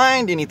I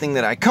find, anything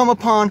that I come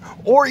upon,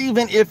 or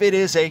even if it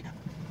is a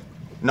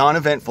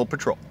non-eventful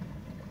patrol.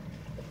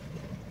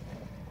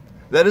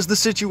 That is the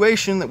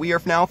situation that we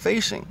are now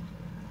facing.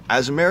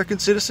 As American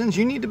citizens,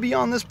 you need to be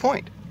on this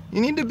point.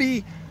 You need to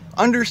be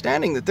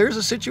understanding that there's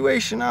a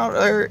situation out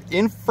there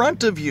in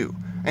front of you.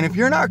 And if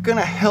you're not going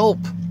to help,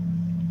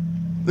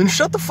 then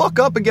shut the fuck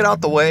up and get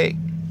out the way.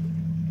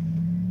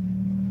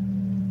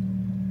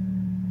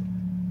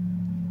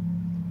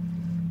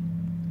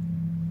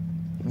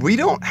 We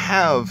don't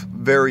have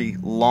very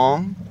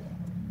long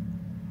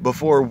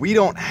before we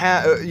don't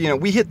have,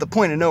 we hit the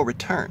point of no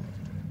return.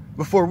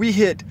 Before we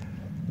hit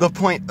the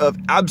point of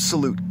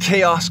absolute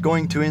chaos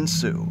going to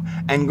ensue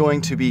and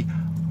going to be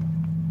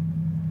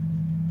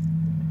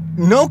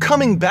no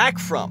coming back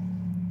from.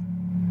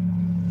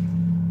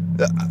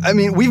 I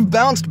mean, we've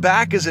bounced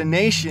back as a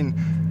nation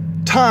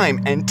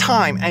time and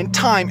time and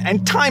time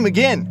and time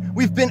again.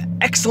 We've been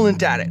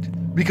excellent at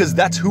it because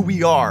that's who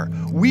we are.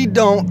 We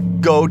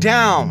don't go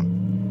down.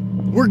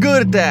 We're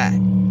good at that.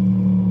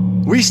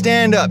 We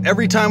stand up.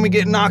 Every time we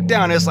get knocked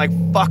down, it's like,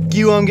 fuck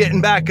you, I'm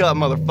getting back up,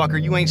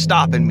 motherfucker. You ain't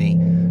stopping me.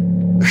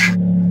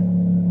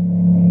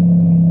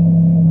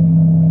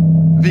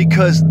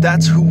 Because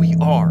that's who we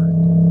are.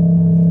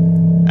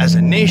 As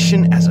a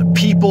nation, as a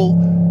people,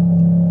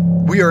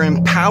 we are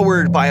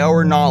empowered by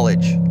our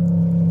knowledge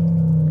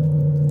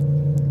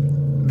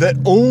that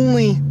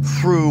only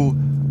through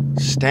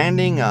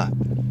standing up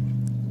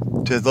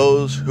to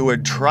those who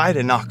would try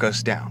to knock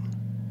us down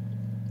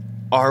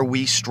are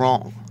we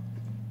strong.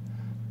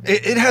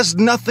 It has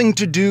nothing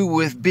to do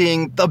with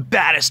being the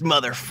baddest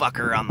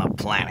motherfucker on the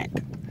planet.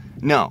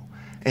 No,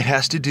 it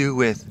has to do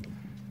with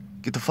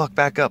get the fuck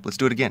back up. Let's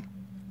do it again.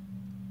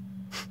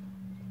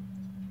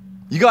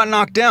 You got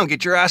knocked down.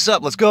 Get your ass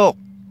up. Let's go.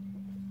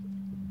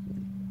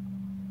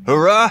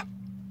 Hurrah.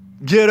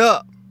 Get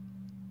up.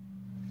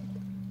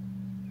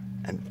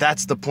 And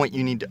that's the point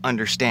you need to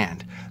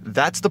understand.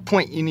 That's the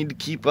point you need to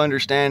keep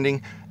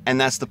understanding. And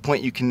that's the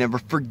point you can never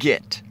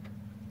forget.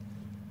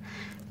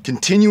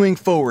 Continuing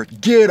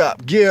forward. Get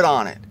up. Get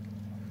on it.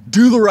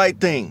 Do the right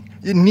thing.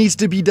 It needs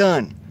to be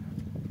done.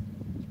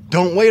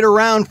 Don't wait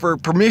around for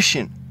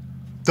permission.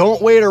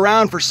 Don't wait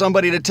around for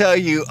somebody to tell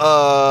you,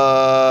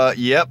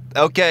 yep,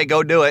 okay,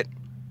 go do it.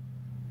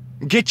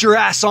 Get your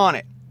ass on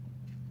it.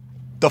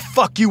 The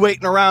fuck you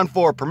waiting around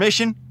for?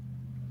 Permission?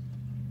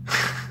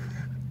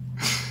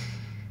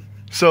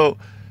 So,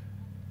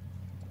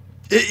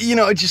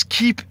 just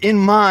keep in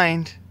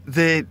mind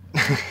that...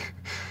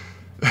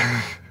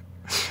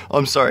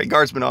 I'm sorry,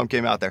 Guardsman Arm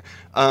came out there.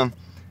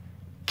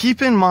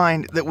 Keep in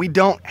mind that we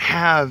don't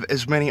have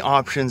as many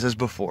options as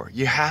before.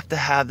 You have to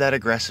have that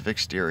aggressive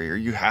exterior.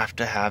 You have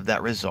to have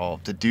that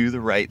resolve to do the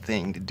right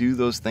thing, to do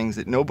those things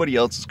that nobody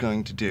else is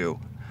going to do,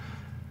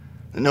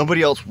 that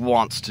nobody else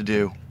wants to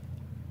do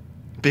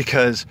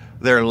because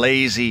they're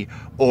lazy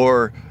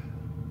or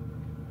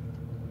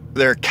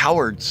they're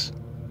cowards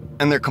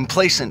and they're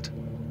complacent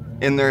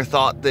in their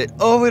thought that,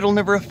 oh, it'll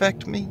never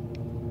affect me.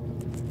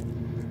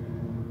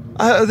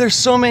 There's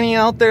so many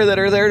out there that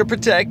are there to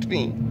protect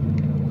me.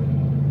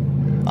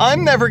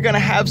 I'm never going to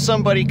have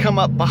somebody come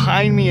up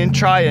behind me and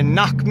try and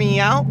knock me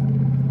out.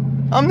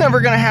 I'm never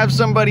going to have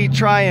somebody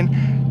try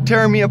and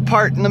tear me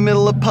apart in the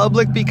middle of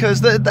public because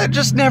that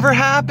just never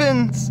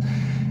happens.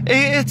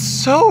 It's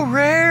so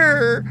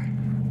rare.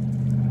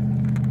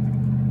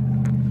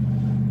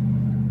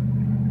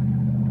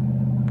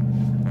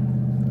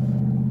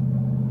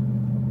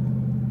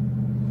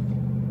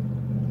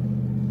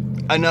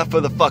 Enough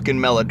of the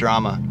fucking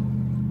melodrama.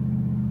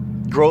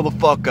 Grow the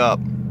fuck up.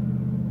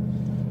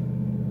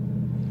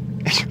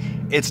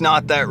 It's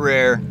not that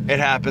rare. It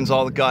happens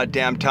all the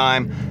goddamn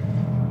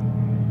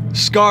time.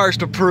 Scars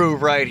to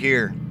prove right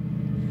here.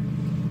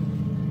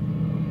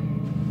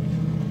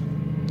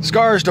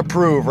 Scars to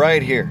prove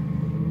right here.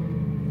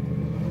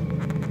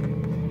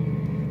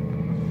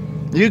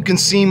 You can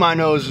see my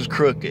nose is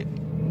crooked.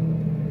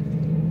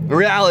 The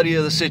reality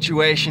of the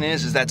situation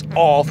is that's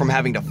all from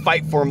having to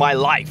fight for my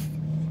life.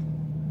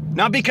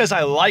 Not because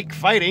I like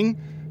fighting,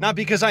 not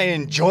because I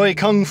enjoy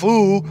Kung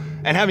Fu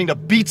and having to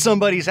beat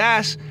somebody's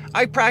ass.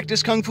 I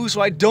practice Kung Fu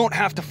so I don't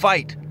have to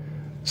fight.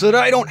 So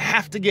that I don't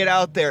have to get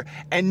out there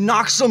and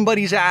knock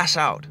somebody's ass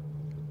out.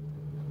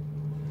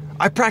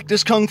 I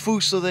practice Kung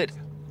Fu so that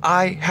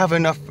I have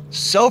enough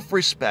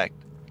self-respect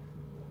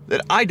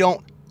that I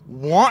don't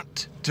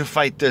want to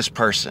fight this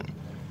person.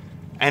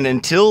 And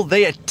until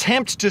they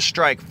attempt to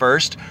strike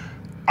first,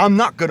 I'm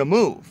not going to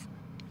move.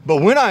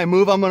 But when I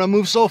move, I'm going to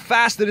move so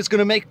fast that it's going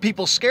to make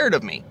people scared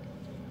of me.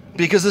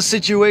 Because the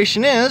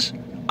situation is,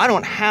 I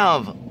don't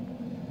have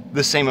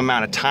the same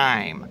amount of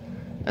time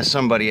as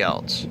somebody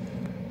else.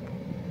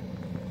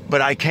 But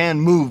I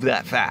can move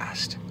that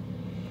fast.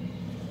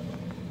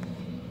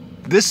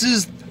 This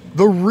is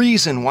the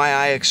reason why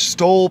I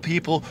extol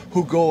people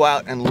who go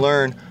out and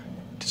learn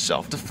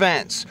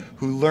self-defense,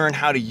 who learn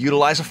how to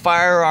utilize a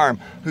firearm,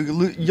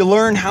 you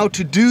learn how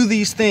to do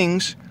these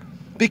things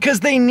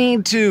Because they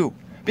need to.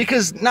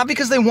 Not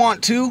because they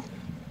want to.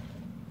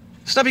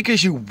 It's not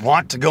because you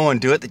want to go and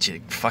do it that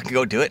you fucking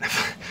go do it.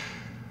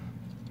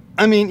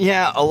 I mean,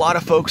 yeah, a lot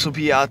of folks will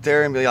be out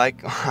there and be like,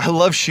 I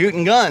love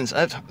shooting guns.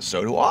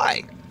 So do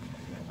I.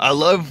 I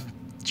love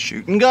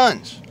shooting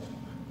guns.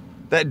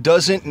 That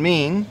doesn't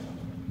mean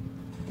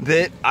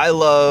that I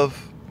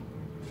love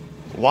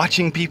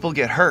watching people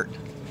get hurt.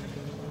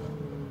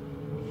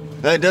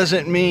 That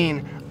doesn't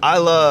mean I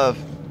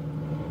love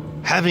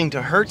having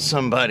to hurt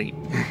somebody.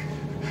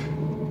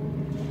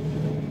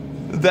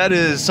 That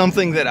is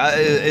something that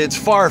it's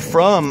far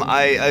from.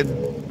 I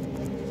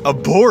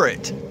abhor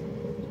it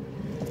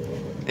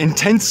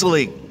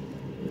intensely.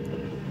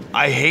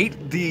 I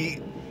hate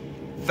the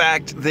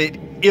fact that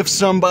if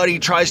somebody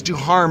tries to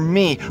harm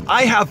me,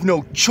 I have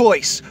no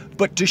choice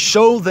but to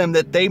show them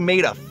that they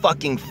made a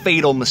fucking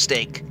fatal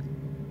mistake.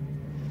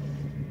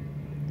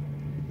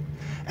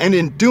 And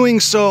in doing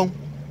so,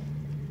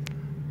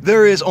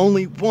 there is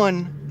only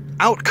one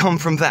outcome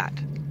from that.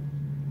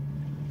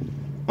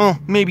 Well,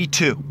 maybe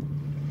two,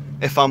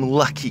 if I'm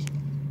lucky.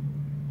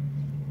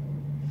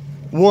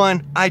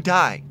 One, I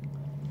die.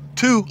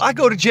 Two, I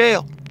go to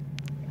jail.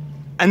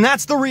 And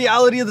that's the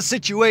reality of the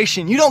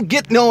situation. You don't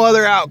get no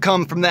other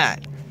outcome from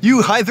that.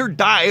 You either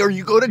die or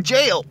you go to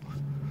jail.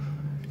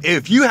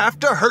 If you have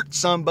to hurt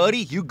somebody,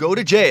 you go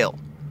to jail.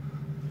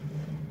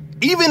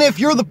 Even if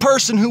you're the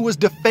person who was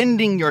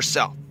defending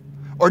yourself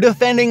or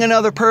defending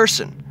another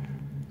person,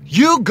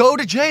 you go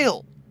to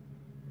jail.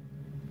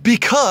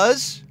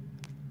 Because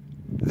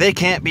they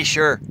can't be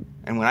sure.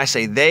 And when I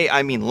say they,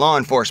 I mean law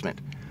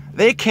enforcement.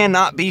 They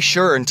cannot be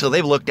sure until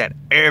they've looked at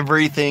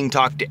everything,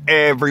 talked to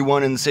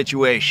everyone in the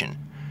situation,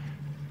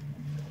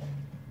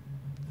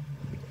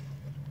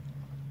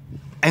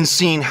 and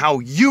seen how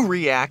you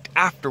react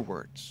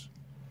afterwards.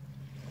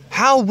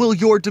 How will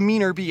your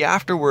demeanor be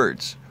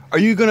afterwards? Are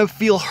you going to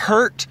feel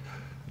hurt?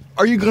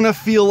 Are you going to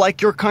feel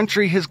like your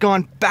country has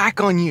gone back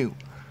on you?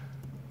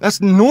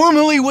 That's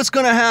normally what's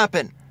going to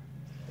happen.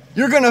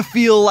 You're going to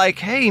feel like,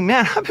 hey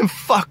man, I've been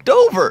fucked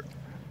over.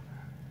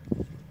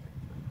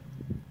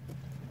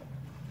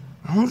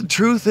 Well, the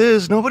truth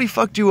is, nobody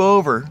fucked you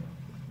over.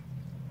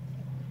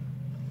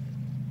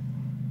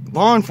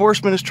 Law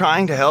enforcement is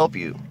trying to help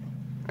you.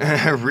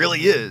 It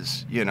really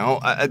is, you know.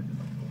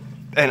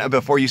 And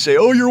before you say,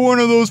 oh, you're one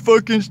of those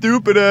fucking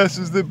stupid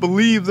asses that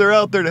believe they're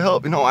out there to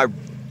help. No, I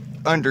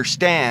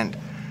understand.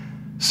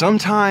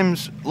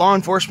 Sometimes law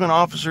enforcement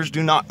officers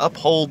do not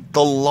uphold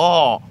the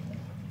law.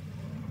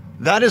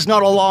 That is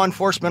not a law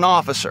enforcement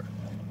officer.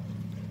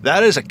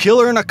 That is a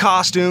killer in a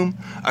costume,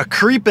 a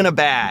creep in a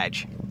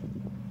badge.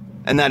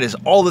 And that is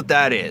all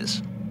that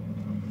is.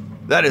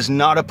 That is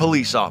not a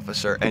police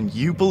officer. And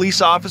you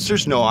police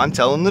officers know I'm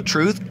telling the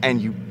truth,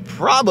 and you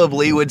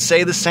probably would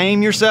say the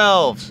same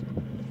yourselves.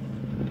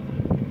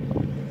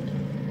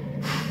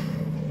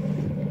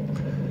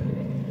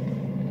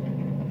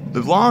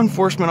 The law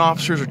enforcement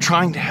officers are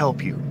trying to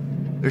help you.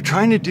 They're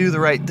trying to do the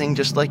right thing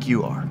just like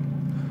you are.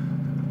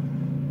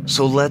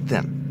 So let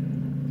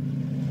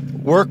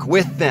them. Work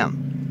with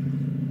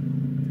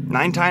them.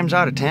 9 times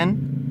out of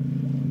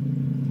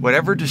 10,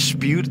 whatever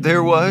dispute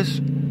there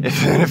was,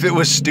 if it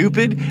was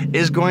stupid,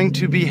 is going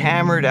to be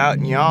hammered out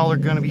and y'all are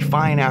going to be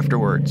fine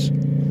afterwards.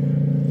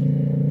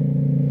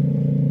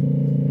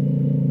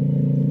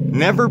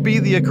 Never be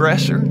the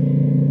aggressor.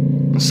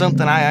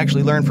 Something I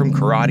actually learned from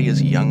karate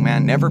as a young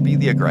man. Never be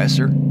the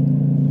aggressor.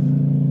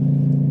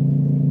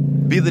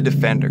 Be the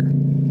defender.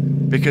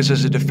 Because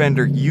as a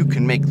defender, you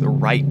can make the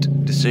right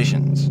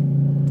decisions.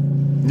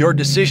 Your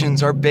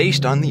decisions are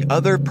based on the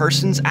other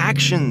person's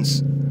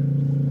actions.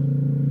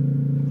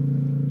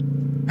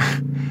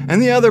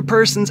 And the other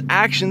person's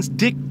actions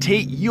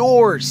dictate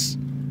yours.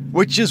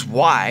 Which is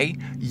why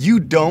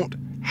you don't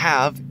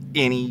have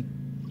any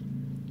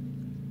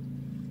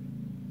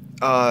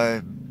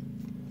how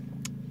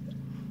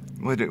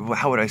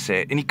would I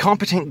say it? Any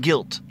competent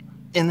guilt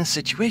in a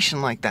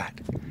situation like that.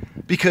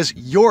 Because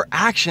your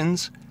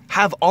actions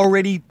have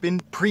already been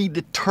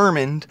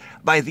predetermined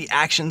by the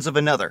actions of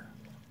another.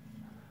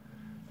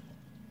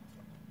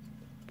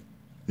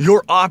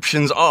 Your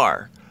options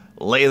are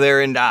lay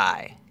there and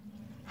die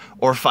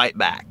or fight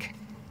back.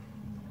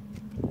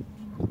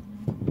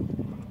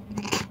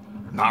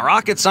 Not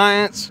rocket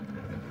science.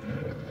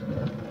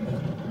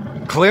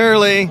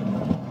 Clearly.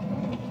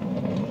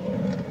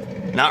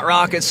 Not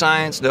rocket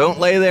science. Don't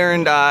lay there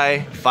and die.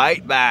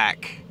 Fight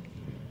back.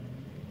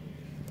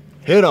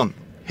 Hit them.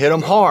 Hit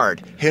them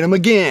hard. Hit them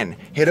again.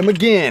 Hit them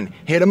again.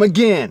 Hit them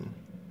again.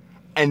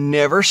 And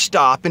never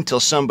stop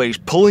until somebody's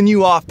pulling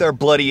you off their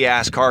bloody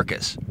ass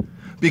carcass.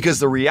 Because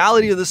the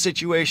reality of the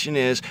situation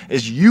is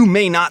you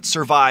may not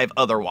survive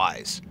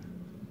otherwise.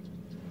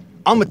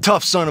 I'm a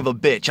tough son of a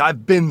bitch.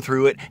 I've been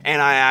through it, and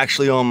I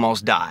actually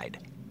almost died.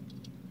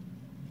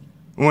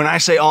 When I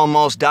say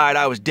almost died,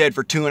 I was dead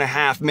for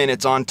 2.5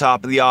 minutes on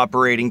top of the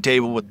operating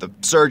table with the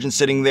surgeon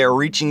sitting there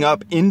reaching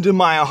up into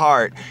my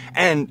heart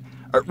and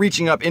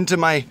reaching up into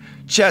my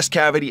chest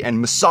cavity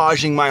and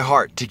massaging my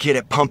heart to get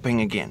it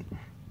pumping again.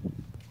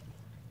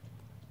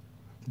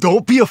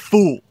 Don't be a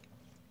fool.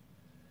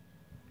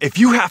 If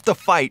you have to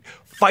fight,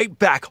 fight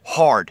back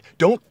hard.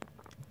 Don't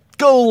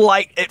go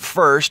light at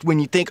first when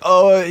you think,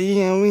 oh,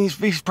 you know,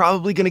 he's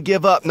probably gonna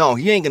give up. No,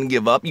 he ain't gonna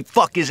give up. You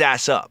fuck his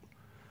ass up.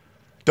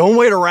 Don't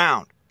wait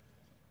around.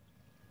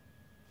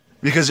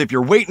 Because if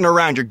you're waiting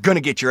around, you're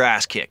gonna get your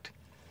ass kicked.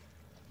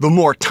 The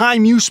more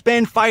time you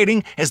spend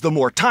fighting is the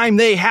more time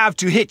they have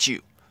to hit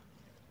you.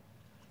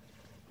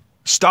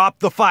 Stop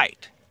the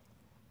fight.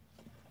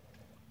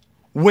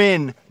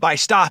 Win by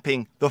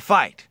stopping the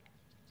fight.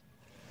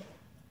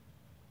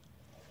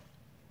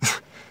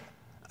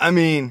 I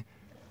mean,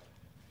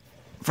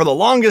 for the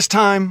longest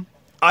time,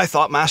 I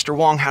thought Master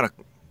Wong had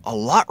a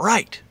lot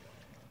right.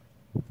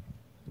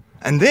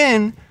 And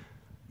then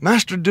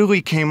Master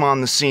Dewey came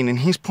on the scene and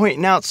he's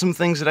pointing out some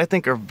things that I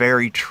think are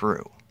very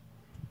true.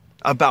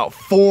 About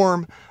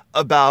form,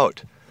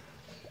 about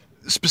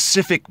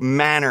specific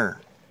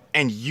manner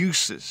and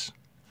uses.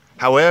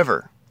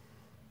 However,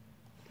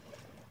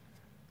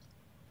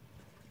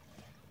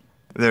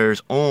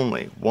 there's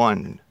only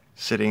one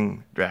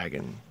sitting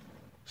dragon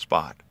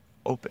spot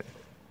open.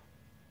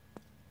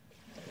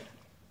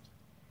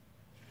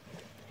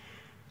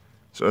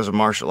 So as a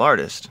martial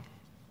artist,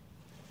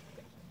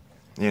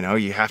 you know,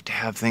 you have to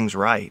have things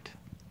right.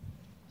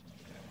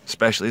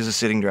 Especially as a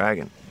sitting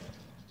dragon.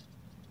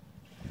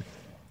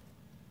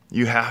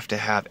 You have to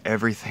have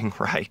everything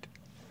right.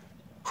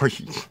 Or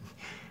you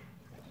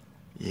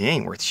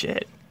ain't worth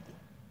shit.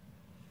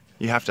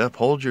 You have to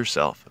uphold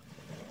yourself.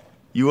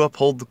 You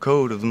uphold the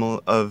code of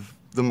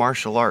the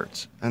martial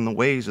arts and the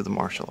ways of the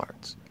martial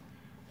arts.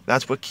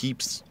 That's what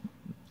keeps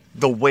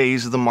the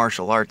ways of the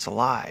martial arts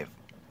alive.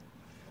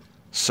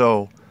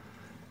 So,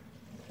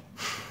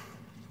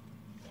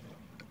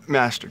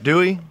 Master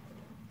Dewey,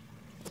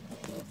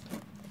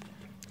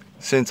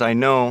 since I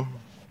know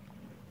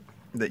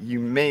that you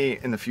may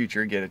in the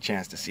future get a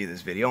chance to see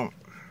this video,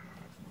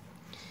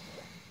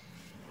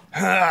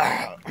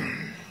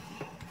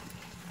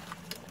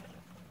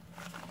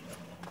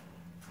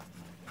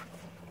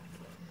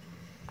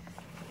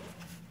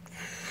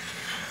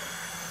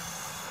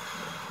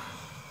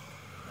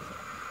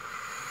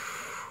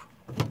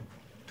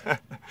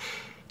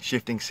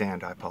 shifting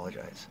sand, I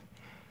apologize.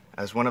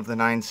 As one of the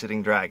 9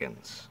 sitting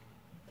dragons,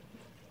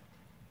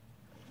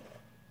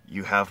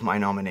 you have my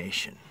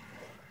nomination.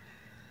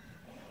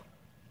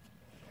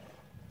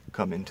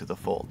 Come into the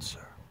fold,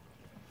 sir.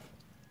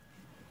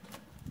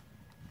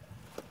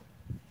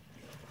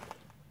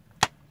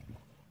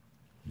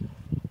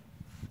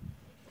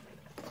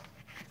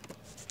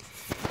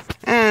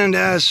 And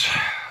as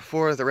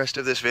for the rest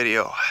of this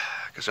video,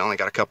 because I only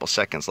got a couple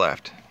seconds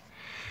left,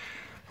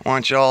 I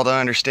want you all to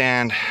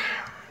understand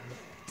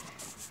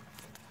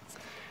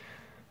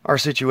our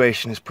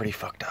situation is pretty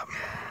fucked up.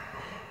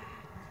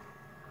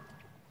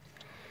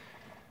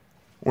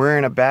 We're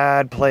in a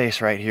bad place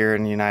right here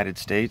in the United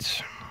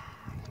States.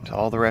 To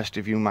all the rest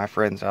of you, my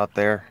friends out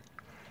there,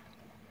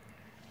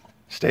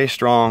 stay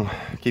strong,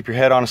 keep your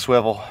head on a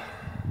swivel.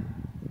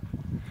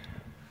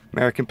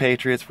 American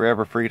patriots,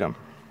 forever freedom.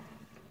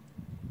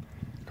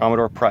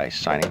 Commodore Price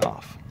signing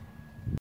off.